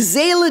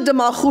gzeila de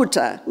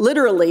malchuta,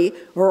 literally,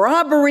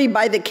 robbery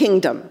by the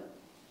kingdom.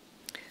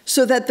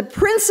 So that the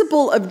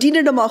principle of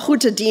dina de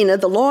malchuta dina,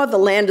 the law of the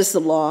land is the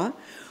law,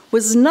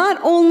 was not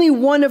only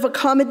one of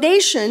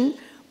accommodation,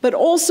 but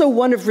also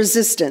one of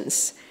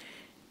resistance.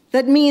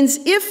 That means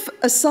if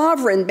a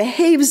sovereign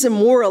behaves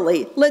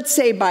immorally, let's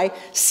say by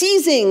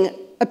seizing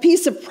a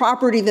piece of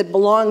property that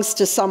belongs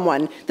to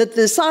someone that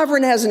the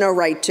sovereign has no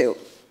right to,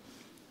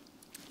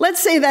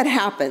 let's say that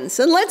happens,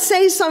 and let's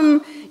say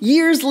some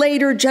years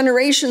later,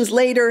 generations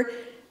later,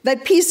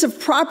 that piece of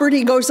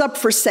property goes up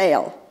for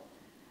sale,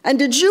 and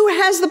a Jew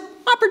has the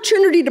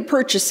opportunity to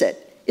purchase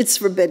it, it's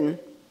forbidden.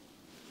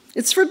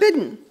 It's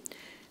forbidden.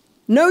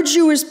 No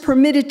Jew is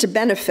permitted to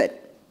benefit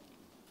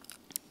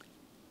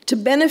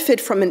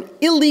from an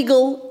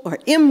illegal or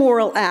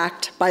immoral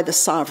act by the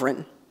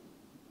sovereign.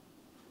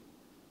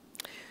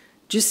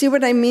 Do you see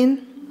what I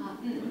mean?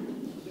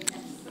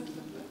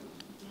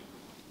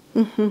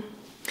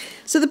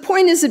 So the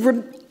point is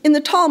that in the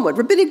Talmud,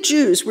 rabbinic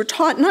Jews were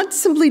taught not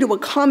simply to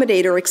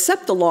accommodate or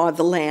accept the law of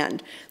the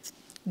land.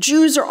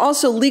 Jews are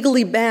also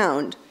legally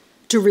bound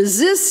to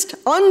resist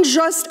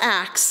unjust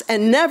acts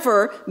and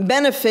never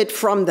benefit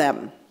from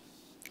them.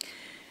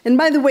 And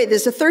by the way,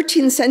 there's a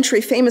 13th century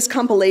famous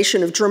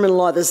compilation of German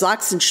law, the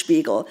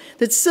Sachsenspiegel,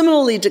 that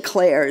similarly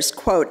declares,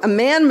 quote, "A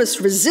man must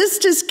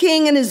resist his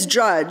king and his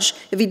judge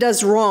if he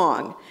does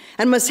wrong,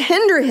 and must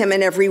hinder him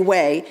in every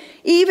way,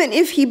 even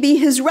if he be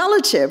his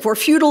relative or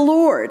feudal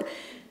lord,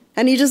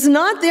 and he does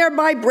not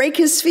thereby break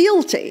his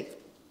fealty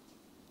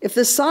if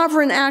the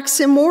sovereign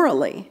acts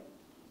immorally."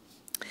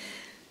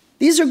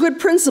 These are good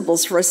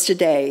principles for us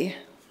today,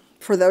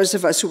 for those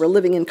of us who are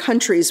living in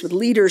countries with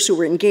leaders who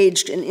were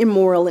engaged in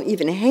immoral and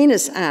even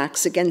heinous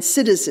acts against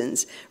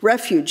citizens,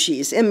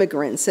 refugees,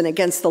 immigrants, and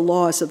against the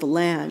laws of the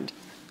land.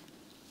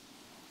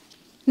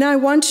 Now I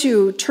want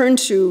to turn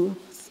to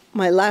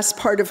my last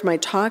part of my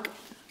talk.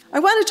 I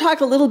want to talk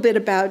a little bit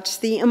about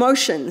the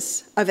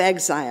emotions of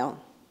exile.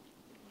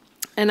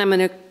 And I'm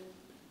going to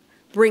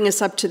bring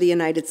us up to the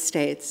United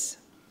States.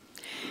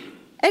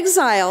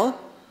 Exile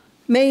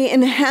may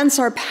enhance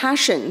our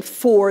passion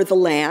for the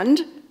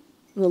land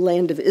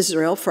of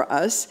Israel for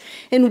us,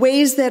 in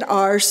ways that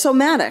are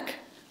somatic,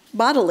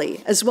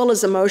 bodily, as well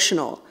as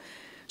emotional.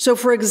 So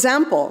for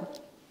example,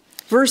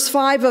 verse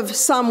 5 of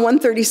Psalm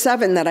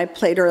 137 that I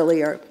played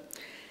earlier,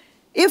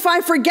 "If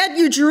I forget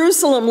you,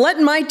 Jerusalem,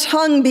 let my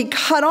tongue be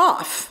cut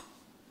off."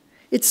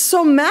 It's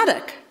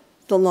somatic,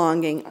 the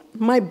longing,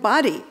 my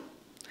body.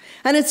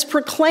 And it's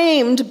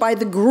proclaimed by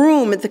the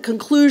groom at the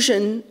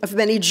conclusion of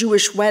many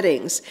Jewish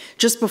weddings,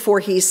 just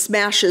before he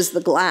smashes the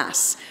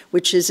glass,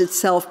 which is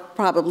itself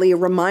probably a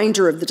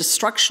reminder of the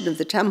destruction of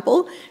the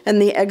temple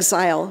and the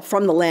exile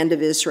from the land of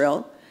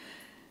Israel.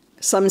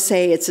 Some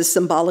say it's a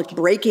symbolic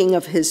breaking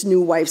of his new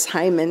wife's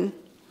hymen.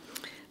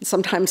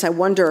 Sometimes I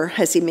wonder,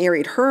 has he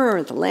married her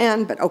or the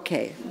land? But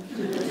okay.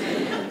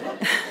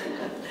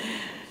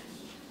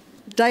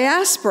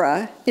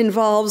 Diaspora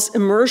involves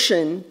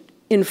immersion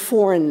in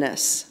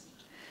foreignness.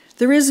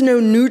 There is no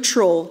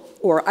neutral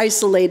or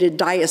isolated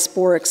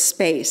diasporic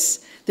space.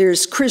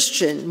 There's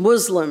Christian,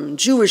 Muslim,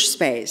 Jewish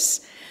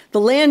space.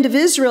 The land of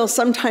Israel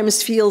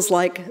sometimes feels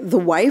like the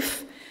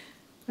wife,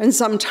 and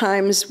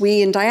sometimes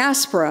we in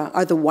diaspora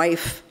are the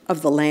wife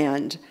of the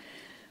land.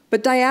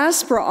 But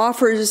diaspora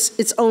offers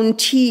its own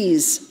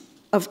tease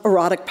of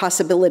erotic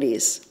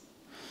possibilities.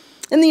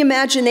 In the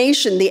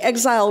imagination, the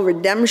exile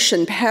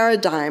redemption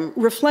paradigm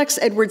reflects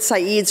Edward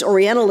Said's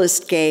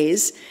Orientalist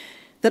gaze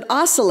that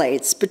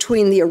oscillates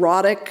between the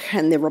erotic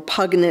and the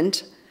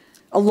repugnant,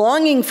 a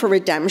longing for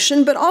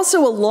redemption, but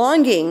also a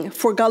longing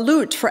for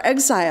galut, for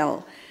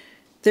exile.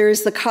 There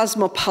is the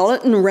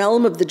cosmopolitan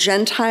realm of the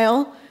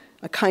Gentile,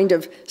 a kind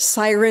of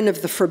siren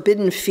of the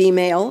forbidden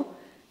female.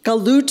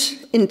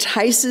 Galut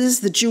entices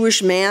the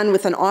Jewish man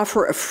with an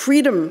offer of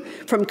freedom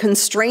from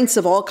constraints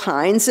of all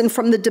kinds and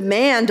from the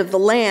demand of the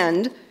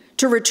land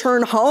to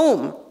return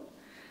home.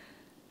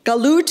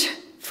 Galut,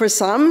 for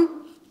some,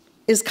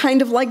 is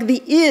kind of like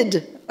the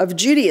id of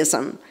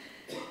Judaism,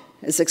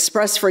 as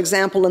expressed, for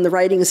example, in the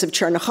writings of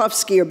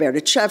Chernyakhovsky or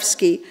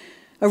Berdichevsky,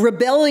 a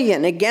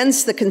rebellion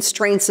against the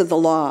constraints of the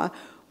law,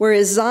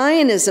 whereas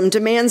Zionism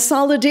demands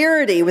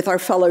solidarity with our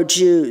fellow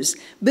Jews,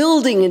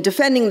 building and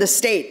defending the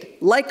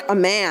state like a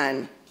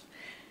man.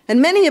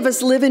 And many of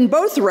us live in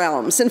both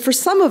realms, and for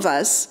some of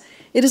us,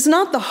 it is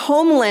not the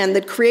homeland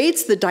that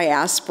creates the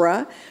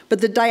diaspora, but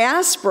the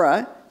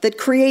diaspora that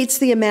creates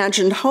the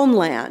imagined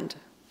homeland.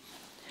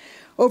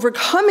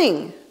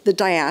 Overcoming the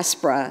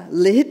diaspora,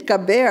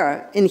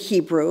 lehitgaber in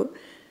Hebrew,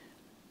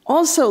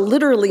 also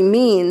literally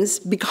means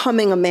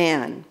becoming a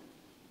man.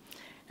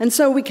 And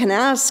so we can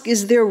ask,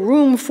 is there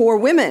room for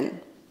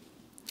women?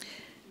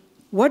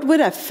 What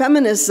would a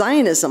feminist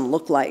Zionism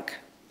look like?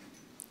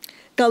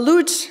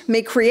 Galut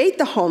may create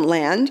the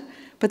homeland,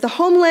 but the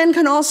homeland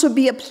can also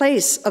be a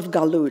place of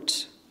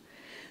galut.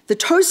 The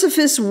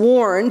Tosafists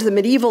warned, the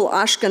medieval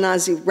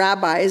Ashkenazi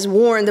rabbis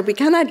warned, that we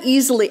cannot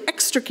easily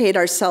extricate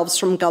ourselves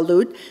from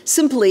galut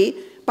simply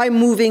by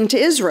moving to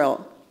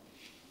Israel.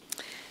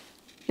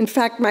 In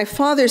fact, my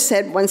father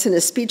said once in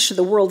a speech to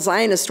the World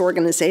Zionist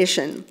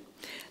Organization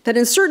that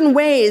in certain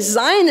ways,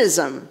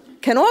 Zionism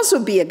can also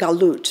be a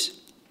galut,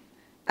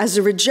 as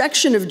a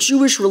rejection of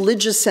Jewish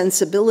religious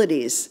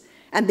sensibilities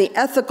and the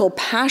ethical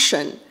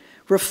passion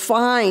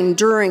refined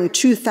during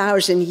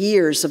 2,000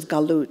 years of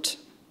galut.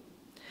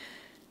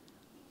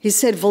 He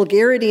said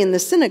vulgarity in the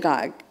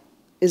synagogue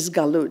is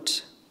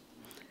galut.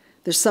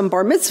 There's some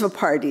bar mitzvah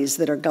parties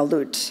that are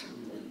galut.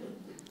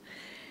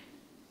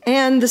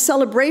 And the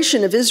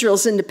celebration of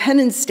Israel's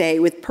Independence Day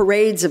with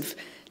parades of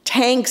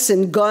tanks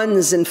and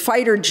guns and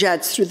fighter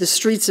jets through the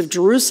streets of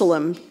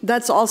Jerusalem,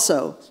 that's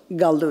also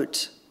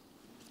galut.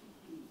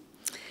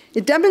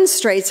 It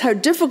demonstrates how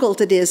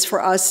difficult it is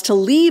for us to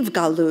leave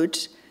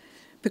galut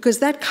because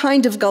that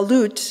kind of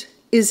galut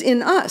is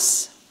in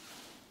us.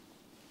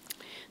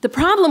 The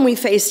problem we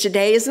face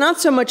today is not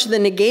so much the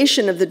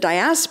negation of the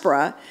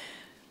diaspora,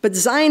 but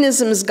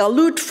Zionism's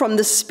galut from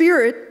the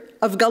spirit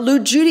of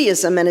galut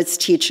Judaism and its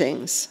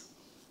teachings.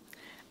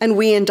 And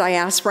we in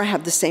diaspora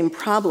have the same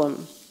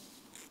problem.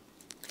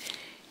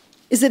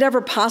 Is it ever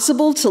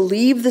possible to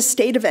leave the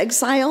state of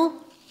exile?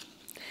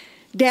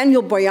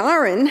 Daniel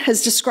Boyarin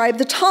has described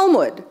the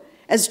Talmud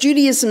as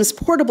Judaism's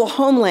portable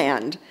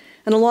homeland,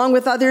 and along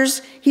with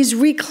others, he's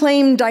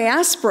reclaimed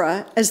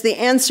diaspora as the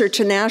answer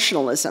to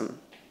nationalism.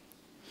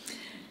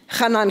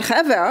 Hanan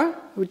Hever,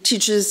 who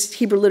teaches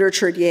Hebrew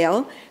literature at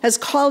Yale, has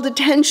called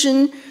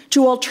attention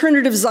to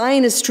alternative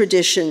Zionist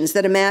traditions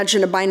that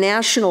imagine a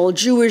binational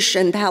Jewish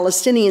and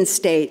Palestinian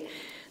state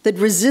that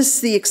resists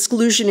the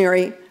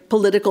exclusionary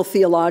political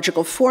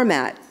theological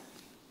format.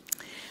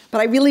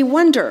 But I really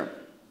wonder,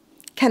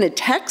 can a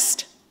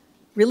text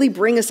really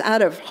bring us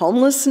out of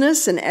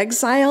homelessness and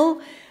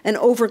exile and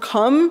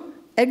overcome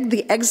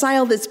the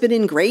exile that's been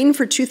ingrained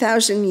for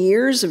 2,000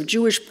 years of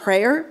Jewish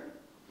prayer?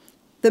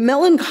 The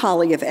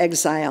melancholy of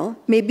exile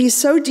may be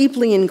so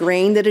deeply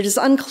ingrained that it is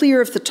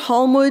unclear if the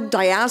Talmud,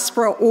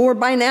 diaspora, or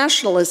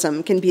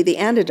binationalism can be the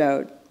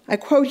antidote. I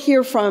quote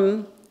here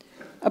from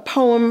a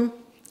poem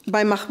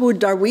by Mahmoud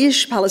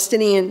Darwish,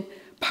 Palestinian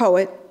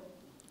poet.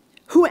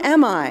 "Who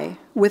am I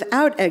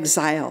without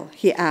exile?"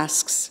 he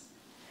asks.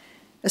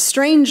 "A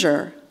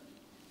stranger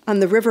on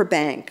the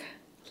riverbank,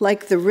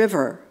 like the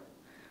river,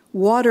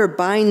 water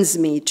binds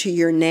me to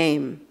your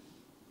name.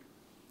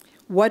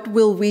 What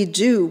will we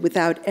do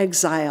without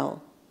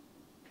exile?"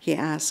 he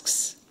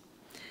asks.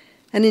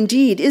 And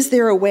indeed, is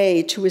there a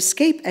way to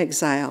escape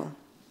exile?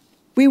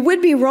 We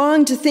would be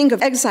wrong to think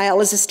of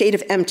exile as a state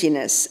of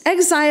emptiness.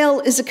 Exile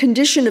is a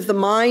condition of the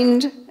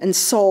mind and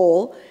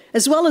soul,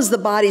 as well as the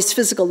body's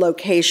physical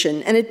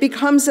location, and it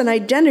becomes an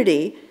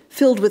identity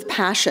filled with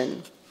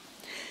passion.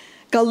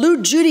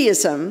 Galut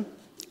Judaism,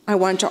 I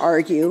want to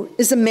argue,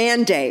 is a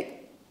mandate.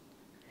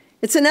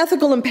 It's an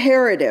ethical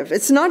imperative.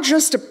 It's not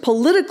just a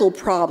political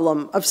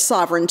problem of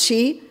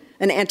sovereignty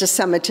and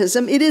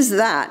anti-Semitism. It is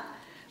that,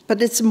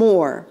 but it's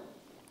more.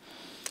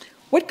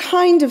 What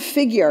kind of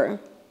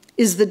figure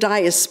is the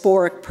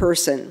diasporic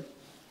person?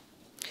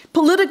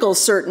 Political,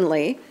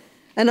 certainly,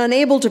 and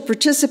unable to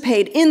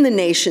participate in the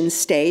nation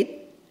state,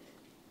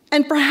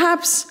 and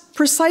perhaps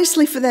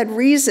precisely for that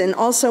reason,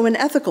 also an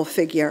ethical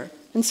figure.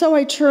 And so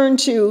I turn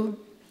to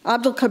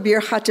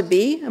Abdelkabir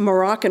Khatibi, a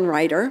Moroccan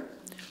writer,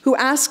 who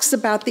asks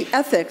about the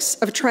ethics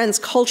of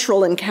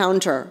transcultural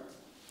encounter.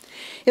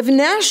 If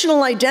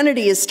national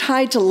identity is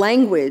tied to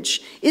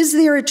language, is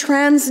there a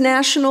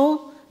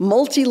transnational,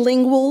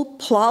 multilingual,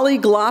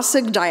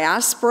 polyglossic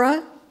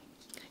diaspora?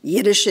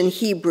 Yiddish in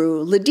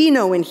Hebrew,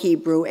 Ladino in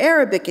Hebrew,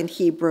 Arabic in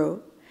Hebrew.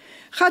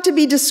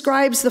 Khatibi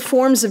describes the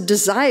forms of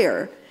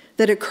desire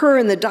that occur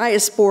in the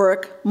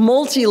diasporic,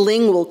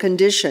 multilingual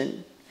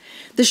condition.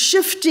 The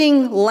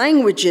shifting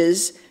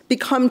languages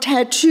become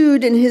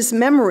tattooed in his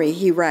memory,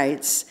 he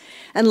writes,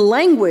 and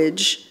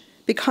language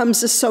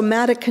becomes a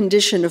somatic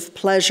condition of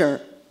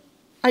pleasure.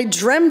 I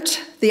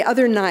dreamt the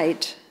other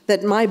night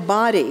that my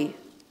body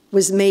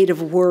was made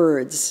of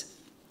words,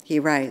 he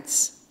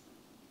writes.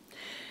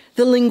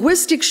 The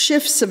linguistic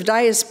shifts of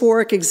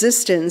diasporic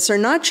existence are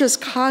not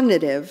just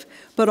cognitive,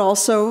 but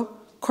also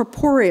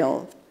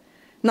corporeal,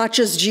 not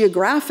just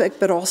geographic,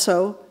 but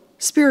also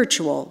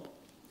spiritual.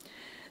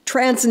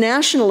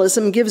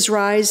 Transnationalism gives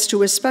rise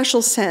to a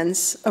special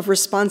sense of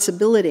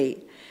responsibility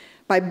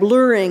by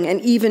blurring and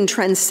even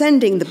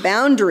transcending the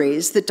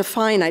boundaries that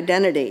define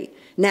identity,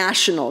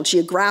 national,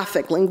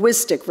 geographic,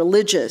 linguistic,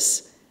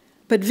 religious.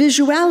 But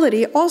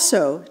visuality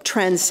also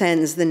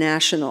transcends the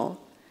national,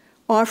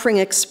 offering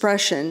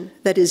expression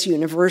that is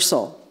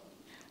universal.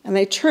 And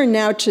I turn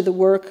now to the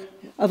work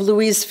of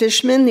Louise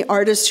Fishman, the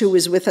artist who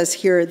was with us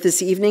here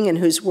this evening and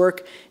whose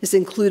work is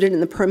included in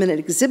the permanent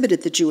exhibit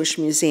at the Jewish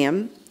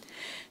Museum.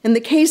 In the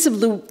case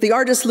of the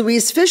artist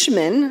Louise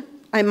Fishman,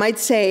 I might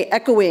say,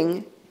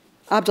 echoing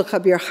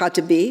Abdelkabir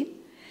Khatibi,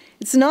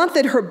 it's not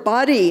that her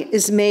body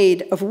is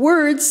made of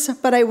words,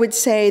 but I would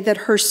say that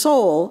her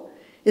soul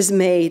is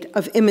made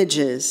of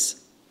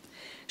images.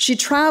 She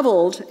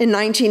traveled in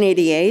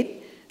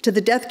 1988 to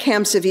the death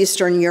camps of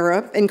Eastern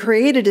Europe and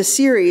created a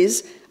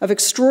series of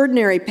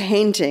extraordinary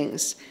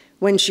paintings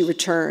when she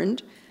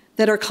returned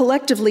that are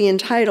collectively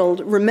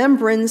entitled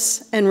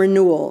Remembrance and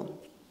Renewal.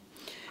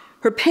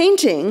 Her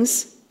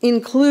paintings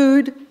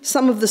include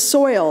some of the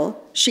soil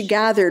she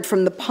gathered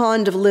from the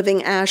pond of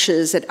living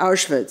ashes at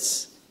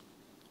Auschwitz.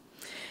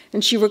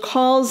 And she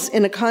recalls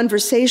in a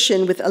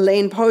conversation with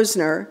Elaine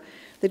Posner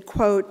that,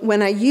 quote,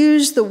 "When I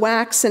used the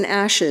wax and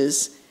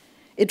ashes,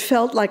 it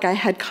felt like I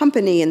had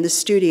company in the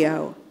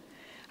studio.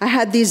 I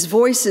had these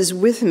voices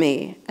with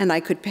me and I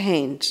could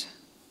paint."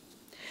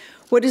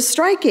 What is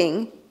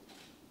striking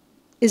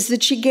is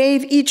that she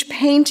gave each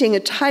painting a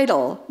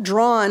title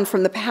drawn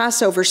from the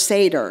Passover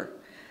Seder: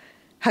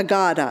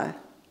 Haggadah,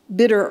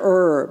 Bitter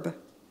Herb,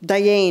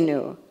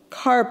 Dayenu,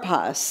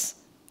 Karpas.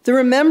 The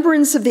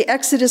remembrance of the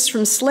exodus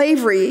from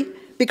slavery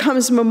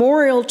becomes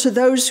memorial to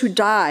those who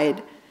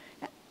died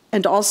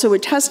and also a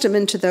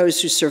testament to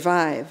those who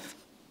survive.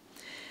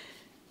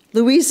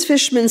 Louise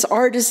Fishman's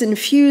art is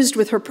infused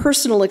with her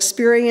personal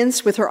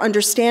experience, with her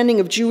understanding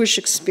of Jewish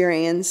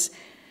experience,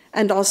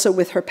 and also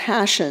with her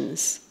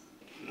passions.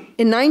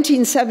 In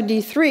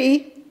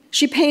 1973,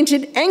 she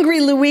painted Angry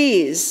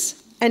Louise,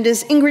 and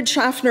as Ingrid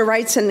Schaffner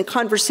writes in a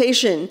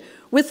conversation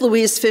with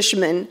Louise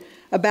Fishman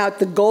about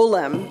the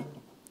golem,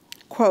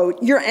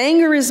 quote, "Your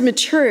anger is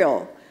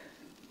material,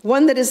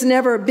 one that has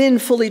never been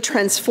fully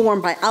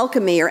transformed by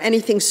alchemy or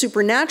anything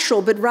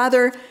supernatural, but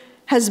rather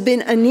has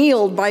been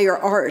annealed by your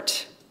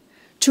art.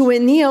 To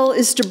anneal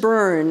is to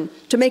burn,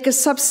 to make a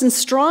substance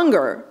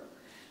stronger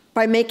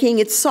by making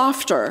it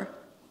softer,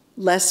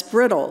 less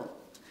brittle.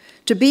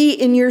 To be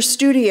in your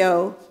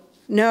studio,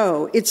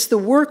 no, it's the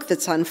work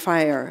that's on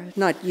fire,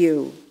 not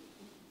you."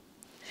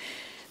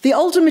 The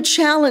ultimate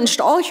challenge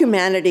to all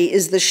humanity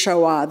is the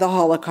Shoah, the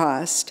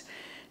Holocaust.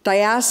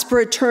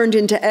 Diaspora turned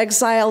into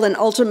exile and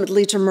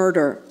ultimately to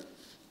murder.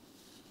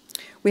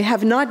 We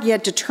have not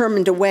yet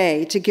determined a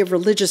way to give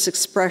religious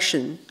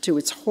expression to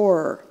its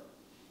horror.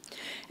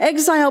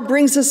 Exile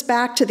brings us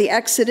back to the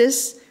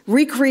Exodus,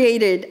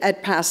 recreated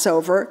at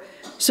Passover,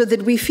 so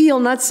that we feel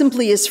not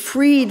simply as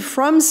freed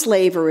from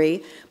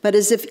slavery, but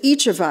as if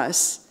each of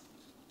us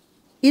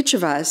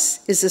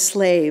is a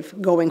slave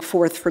going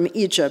forth from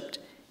Egypt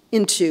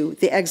into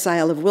the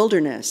exile of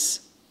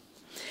wilderness.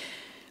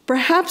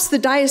 Perhaps the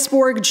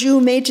diasporic Jew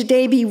may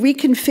today be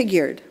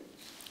reconfigured,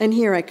 and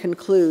here I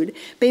conclude,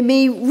 may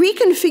be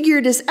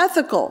reconfigured as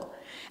ethical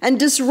and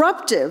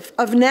disruptive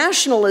of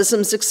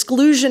nationalism's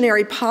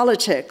exclusionary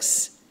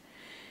politics.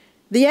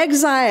 The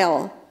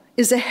exile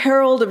is a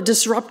herald of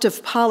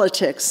disruptive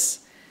politics,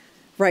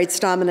 writes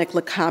Dominic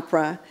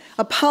LaCapra,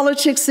 a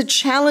politics that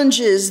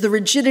challenges the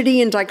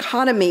rigidity and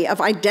dichotomy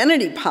of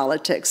identity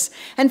politics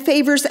and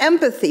favors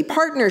empathy,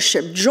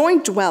 partnership,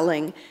 joint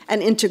dwelling,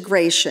 and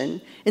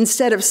integration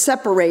instead of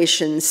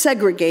separation,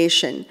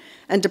 segregation,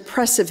 and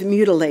oppressive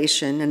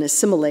mutilation and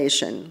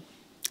assimilation.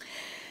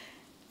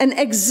 An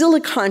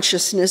exilic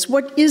consciousness,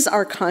 what is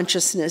our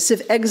consciousness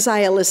if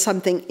exile is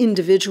something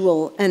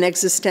individual and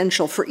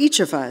existential for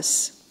each of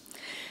us?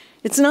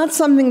 It's not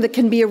something that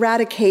can be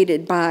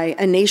eradicated by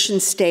a nation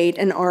state,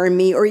 an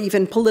army, or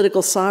even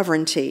political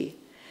sovereignty.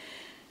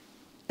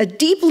 A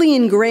deeply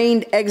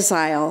ingrained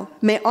exile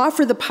may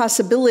offer the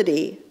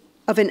possibility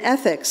of an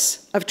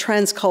ethics of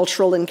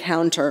transcultural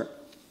encounter.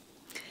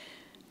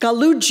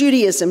 Galut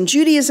Judaism,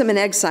 Judaism in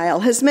exile,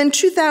 has meant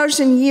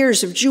 2,000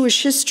 years of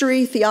Jewish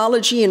history,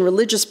 theology, and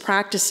religious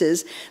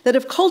practices that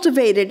have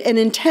cultivated an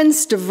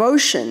intense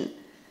devotion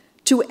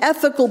to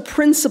ethical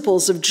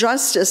principles of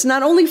justice,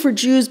 not only for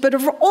Jews, but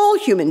for all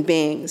human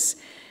beings,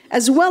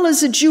 as well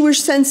as a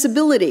Jewish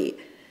sensibility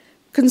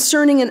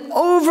concerning an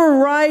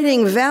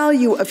overriding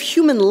value of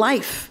human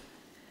life,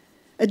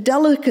 a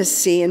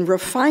delicacy and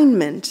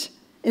refinement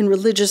in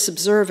religious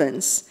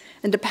observance,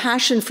 and a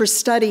passion for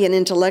study and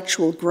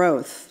intellectual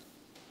growth.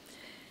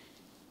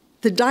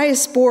 The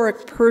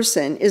diasporic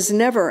person is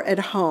never at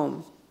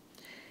home,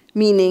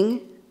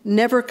 meaning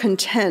never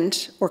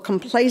content or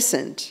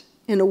complacent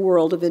in a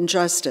world of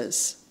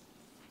injustice.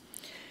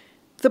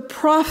 The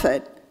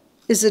prophet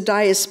is a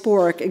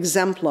diasporic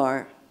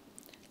exemplar,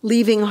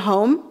 leaving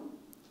home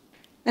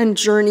and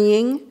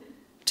journeying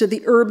to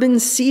the urban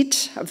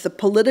seat of the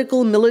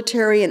political,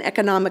 military, and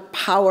economic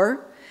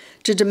power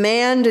to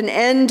demand an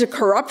end to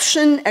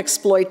corruption,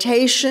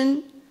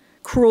 exploitation,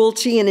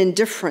 cruelty, and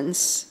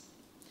indifference.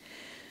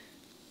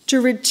 To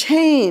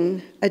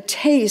retain a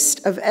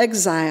taste of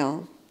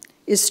exile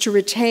is to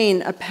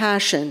retain a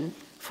passion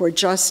for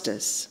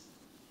justice.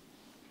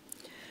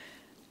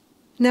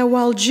 Now,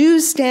 while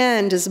Jews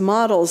stand as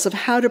models of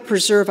how to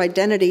preserve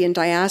identity in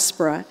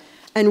diaspora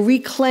and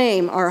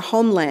reclaim our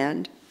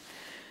homeland,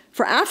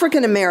 for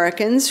African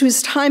Americans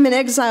whose time in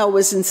exile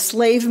was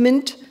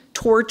enslavement,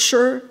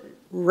 torture,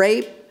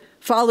 rape,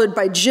 followed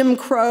by Jim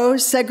Crow,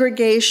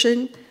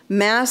 segregation,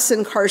 mass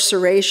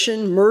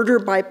incarceration, murder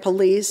by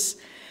police,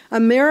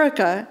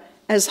 America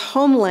as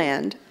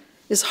homeland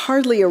is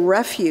hardly a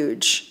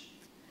refuge,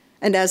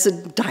 and as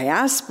a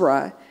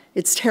diaspora,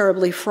 it's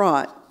terribly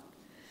fraught.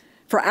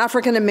 For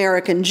African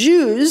American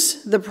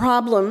Jews, the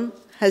problem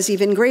has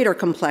even greater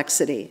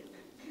complexity.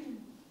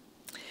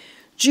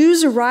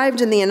 Jews arrived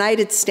in the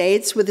United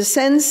States with a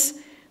sense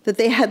that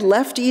they had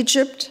left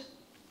Egypt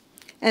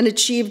and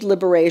achieved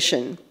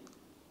liberation.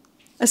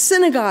 A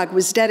synagogue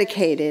was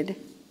dedicated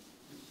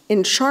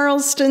in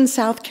Charleston,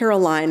 South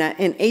Carolina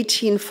in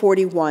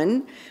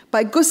 1841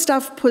 by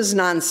Gustav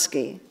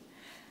Poznański.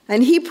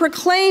 And he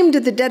proclaimed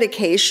at the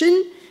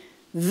dedication,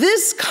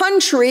 "This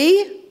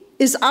country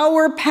is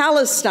our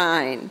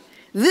Palestine,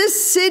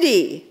 this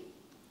city,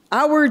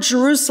 our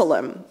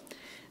Jerusalem,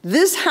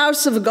 this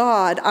house of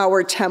God,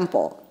 our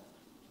temple."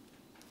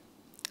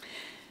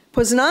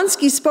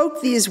 Poznański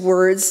spoke these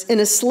words in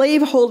a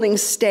slave-holding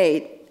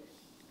state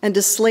and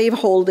a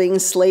slave-holding,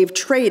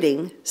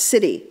 slave-trading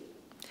city.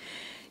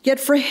 Yet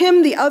for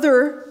him, the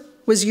other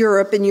was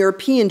Europe and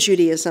European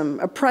Judaism,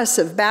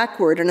 oppressive,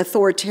 backward, and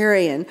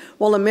authoritarian,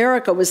 while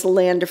America was the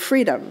land of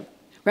freedom.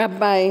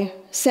 Rabbi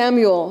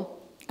Samuel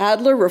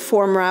Adler,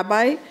 Reform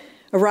rabbi,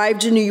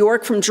 arrived in New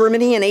York from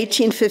Germany in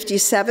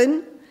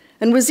 1857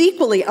 and was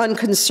equally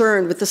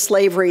unconcerned with the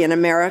slavery in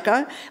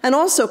America, and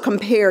also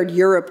compared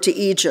Europe to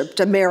Egypt,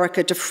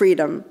 America to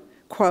freedom.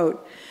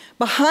 Quote,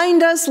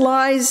 "Behind us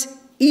lies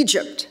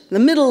Egypt, the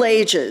Middle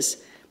Ages.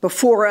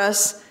 Before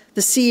us,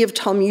 the sea of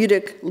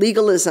Talmudic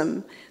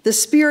legalism. The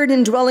spirit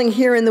indwelling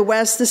here in the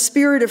West, the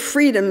spirit of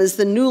freedom, is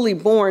the newly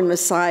born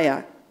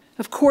Messiah."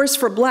 Of course,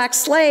 for black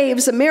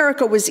slaves,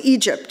 America was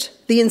Egypt,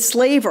 the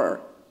enslaver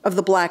of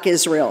the black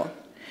Israel.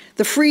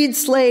 The freed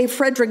slave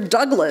Frederick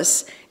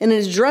Douglass, in an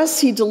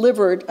address he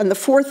delivered on the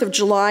 4th of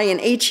July in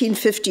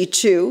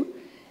 1852,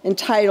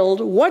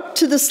 entitled, "What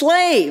to the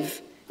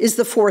Slave is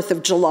the 4th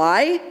of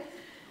July?"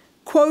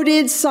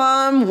 quoted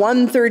Psalm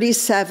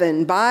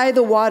 137, "By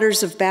the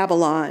waters of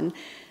Babylon."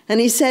 And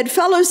he said,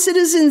 "Fellow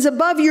citizens,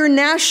 above your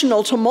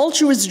national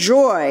tumultuous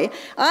joy,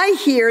 I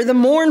hear the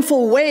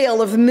mournful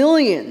wail of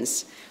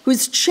millions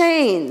whose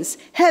chains,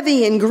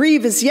 heavy and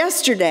grievous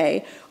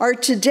yesterday, are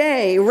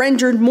today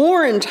rendered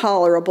more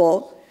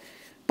intolerable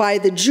by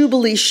the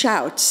jubilee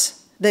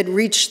shouts that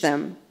reach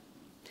them.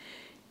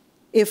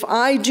 If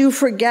I do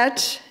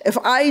forget, if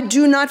I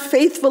do not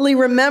faithfully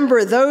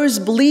remember those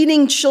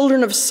bleeding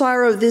children of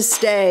sorrow this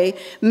day,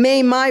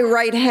 may my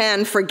right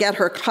hand forget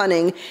her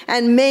cunning,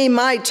 and may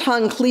my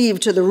tongue cleave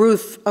to the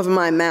roof of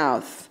my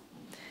mouth.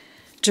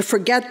 To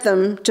forget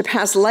them, to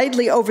pass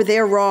lightly over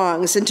their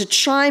wrongs, and to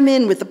chime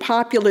in with the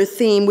popular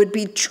theme would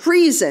be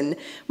treason,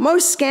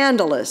 most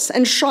scandalous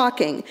and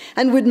shocking,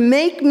 and would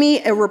make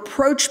me a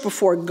reproach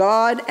before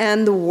God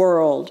and the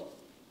world."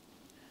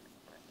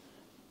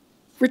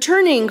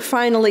 Returning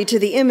finally to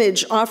the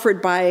image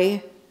offered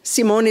by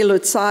Simone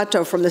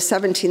Luzzatto from the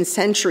 17th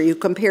century, who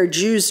compared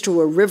Jews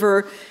to a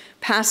river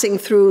passing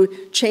through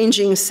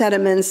changing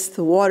sediments,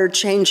 the water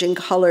changing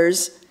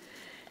colors,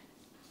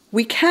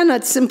 we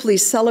cannot simply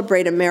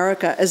celebrate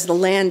America as the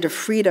land of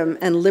freedom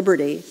and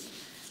liberty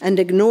and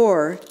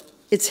ignore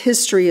its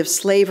history of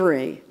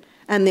slavery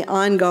and the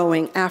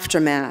ongoing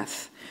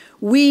aftermath.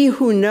 We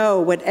who know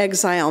what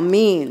exile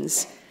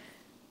means,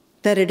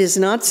 that it is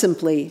not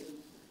simply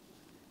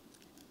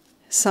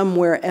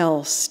somewhere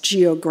else,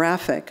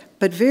 geographic,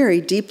 but very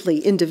deeply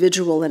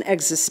individual and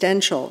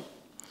existential.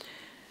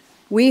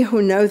 We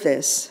who know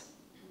this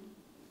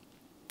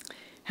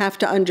have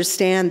to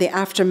understand the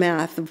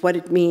aftermath of what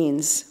it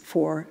means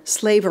for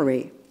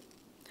slavery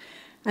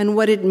and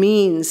what it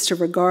means to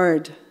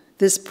regard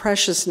this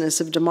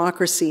preciousness of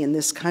democracy in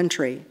this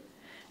country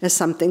as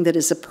something that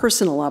is a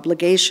personal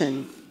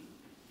obligation.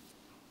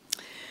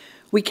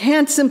 We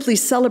can't simply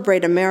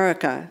celebrate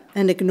America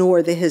and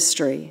ignore the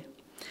history.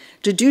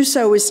 To do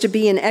so is to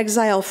be in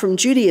exile from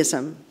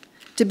Judaism,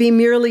 to be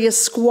merely a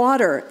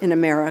squatter in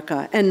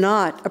America and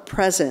not a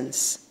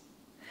presence.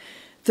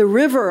 The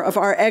river of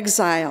our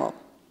exile,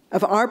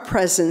 of our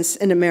presence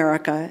in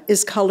America,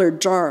 is colored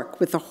dark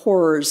with the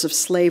horrors of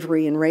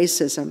slavery and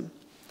racism.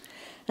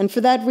 And for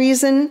that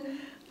reason,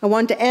 I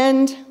want to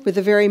end with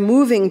a very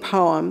moving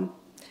poem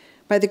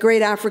by the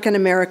great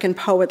African-American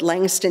poet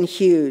Langston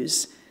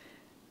Hughes,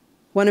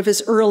 one of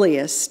his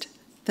earliest,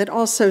 that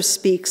also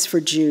speaks for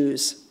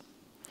Jews.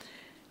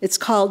 It's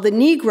called "The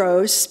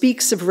Negro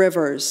Speaks of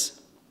Rivers."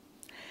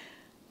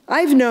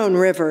 I've known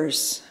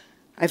rivers.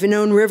 I've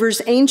known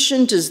rivers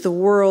ancient as the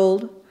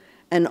world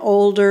and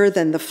older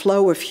than the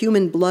flow of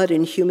human blood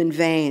in human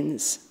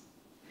veins.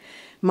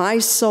 My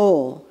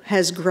soul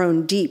has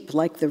grown deep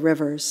like the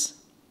rivers.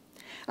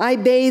 I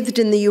bathed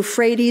in the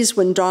Euphrates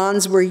when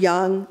dawns were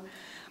young.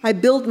 I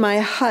built my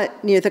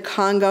hut near the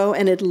Congo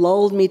and it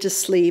lulled me to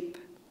sleep.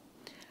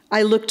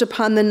 I looked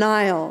upon the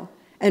Nile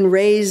and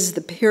raised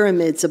the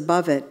pyramids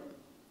above it.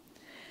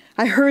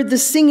 I heard the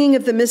singing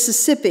of the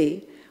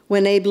Mississippi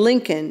when Abe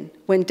Lincoln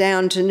went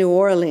down to New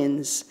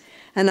Orleans,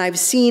 and I've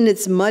seen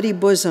its muddy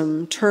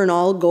bosom turn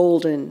all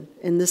golden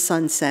in the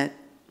sunset.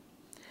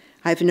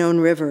 I've known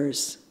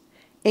rivers,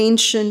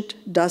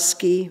 ancient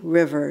dusky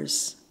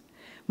rivers.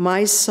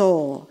 My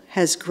soul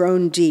has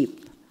grown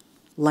deep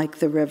like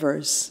the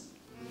rivers.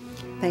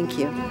 Thank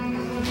you.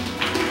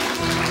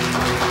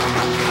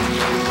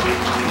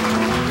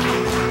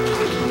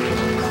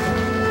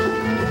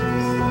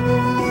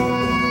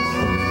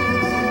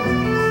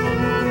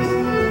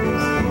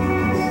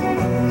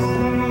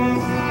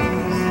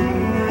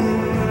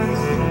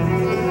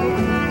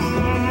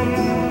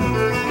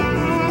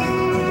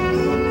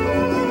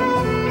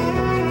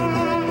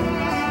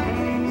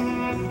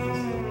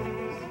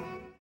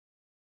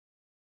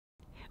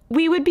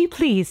 We would be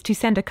pleased to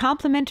send a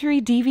complimentary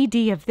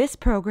DVD of this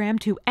program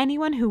to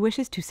anyone who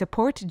wishes to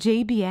support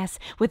JBS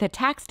with a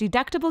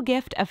tax-deductible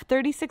gift of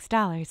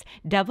 $36,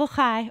 double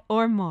high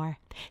or more.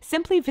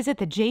 Simply visit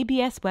the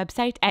JBS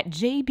website at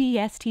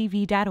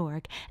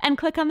jbstv.org and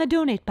click on the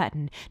Donate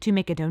button to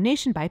make a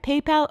donation by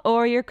PayPal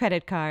or your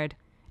credit card.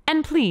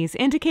 And please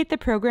indicate the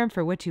program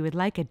for which you would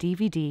like a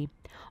DVD.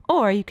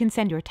 Or you can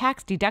send your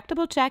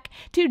tax-deductible check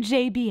to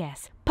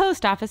JBS,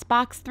 Post Office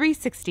Box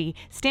 360,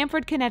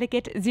 Stamford,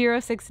 Connecticut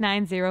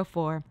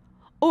 06904.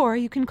 Or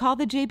you can call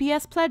the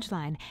JBS Pledge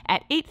Line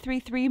at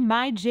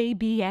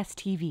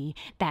 833-MY-JBS-TV.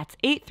 That's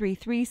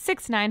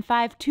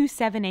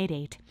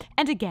 833-695-2788.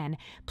 And again,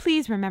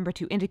 please remember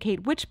to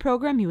indicate which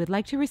program you would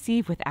like to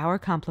receive with our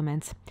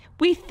compliments.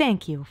 We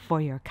thank you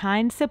for your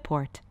kind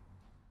support.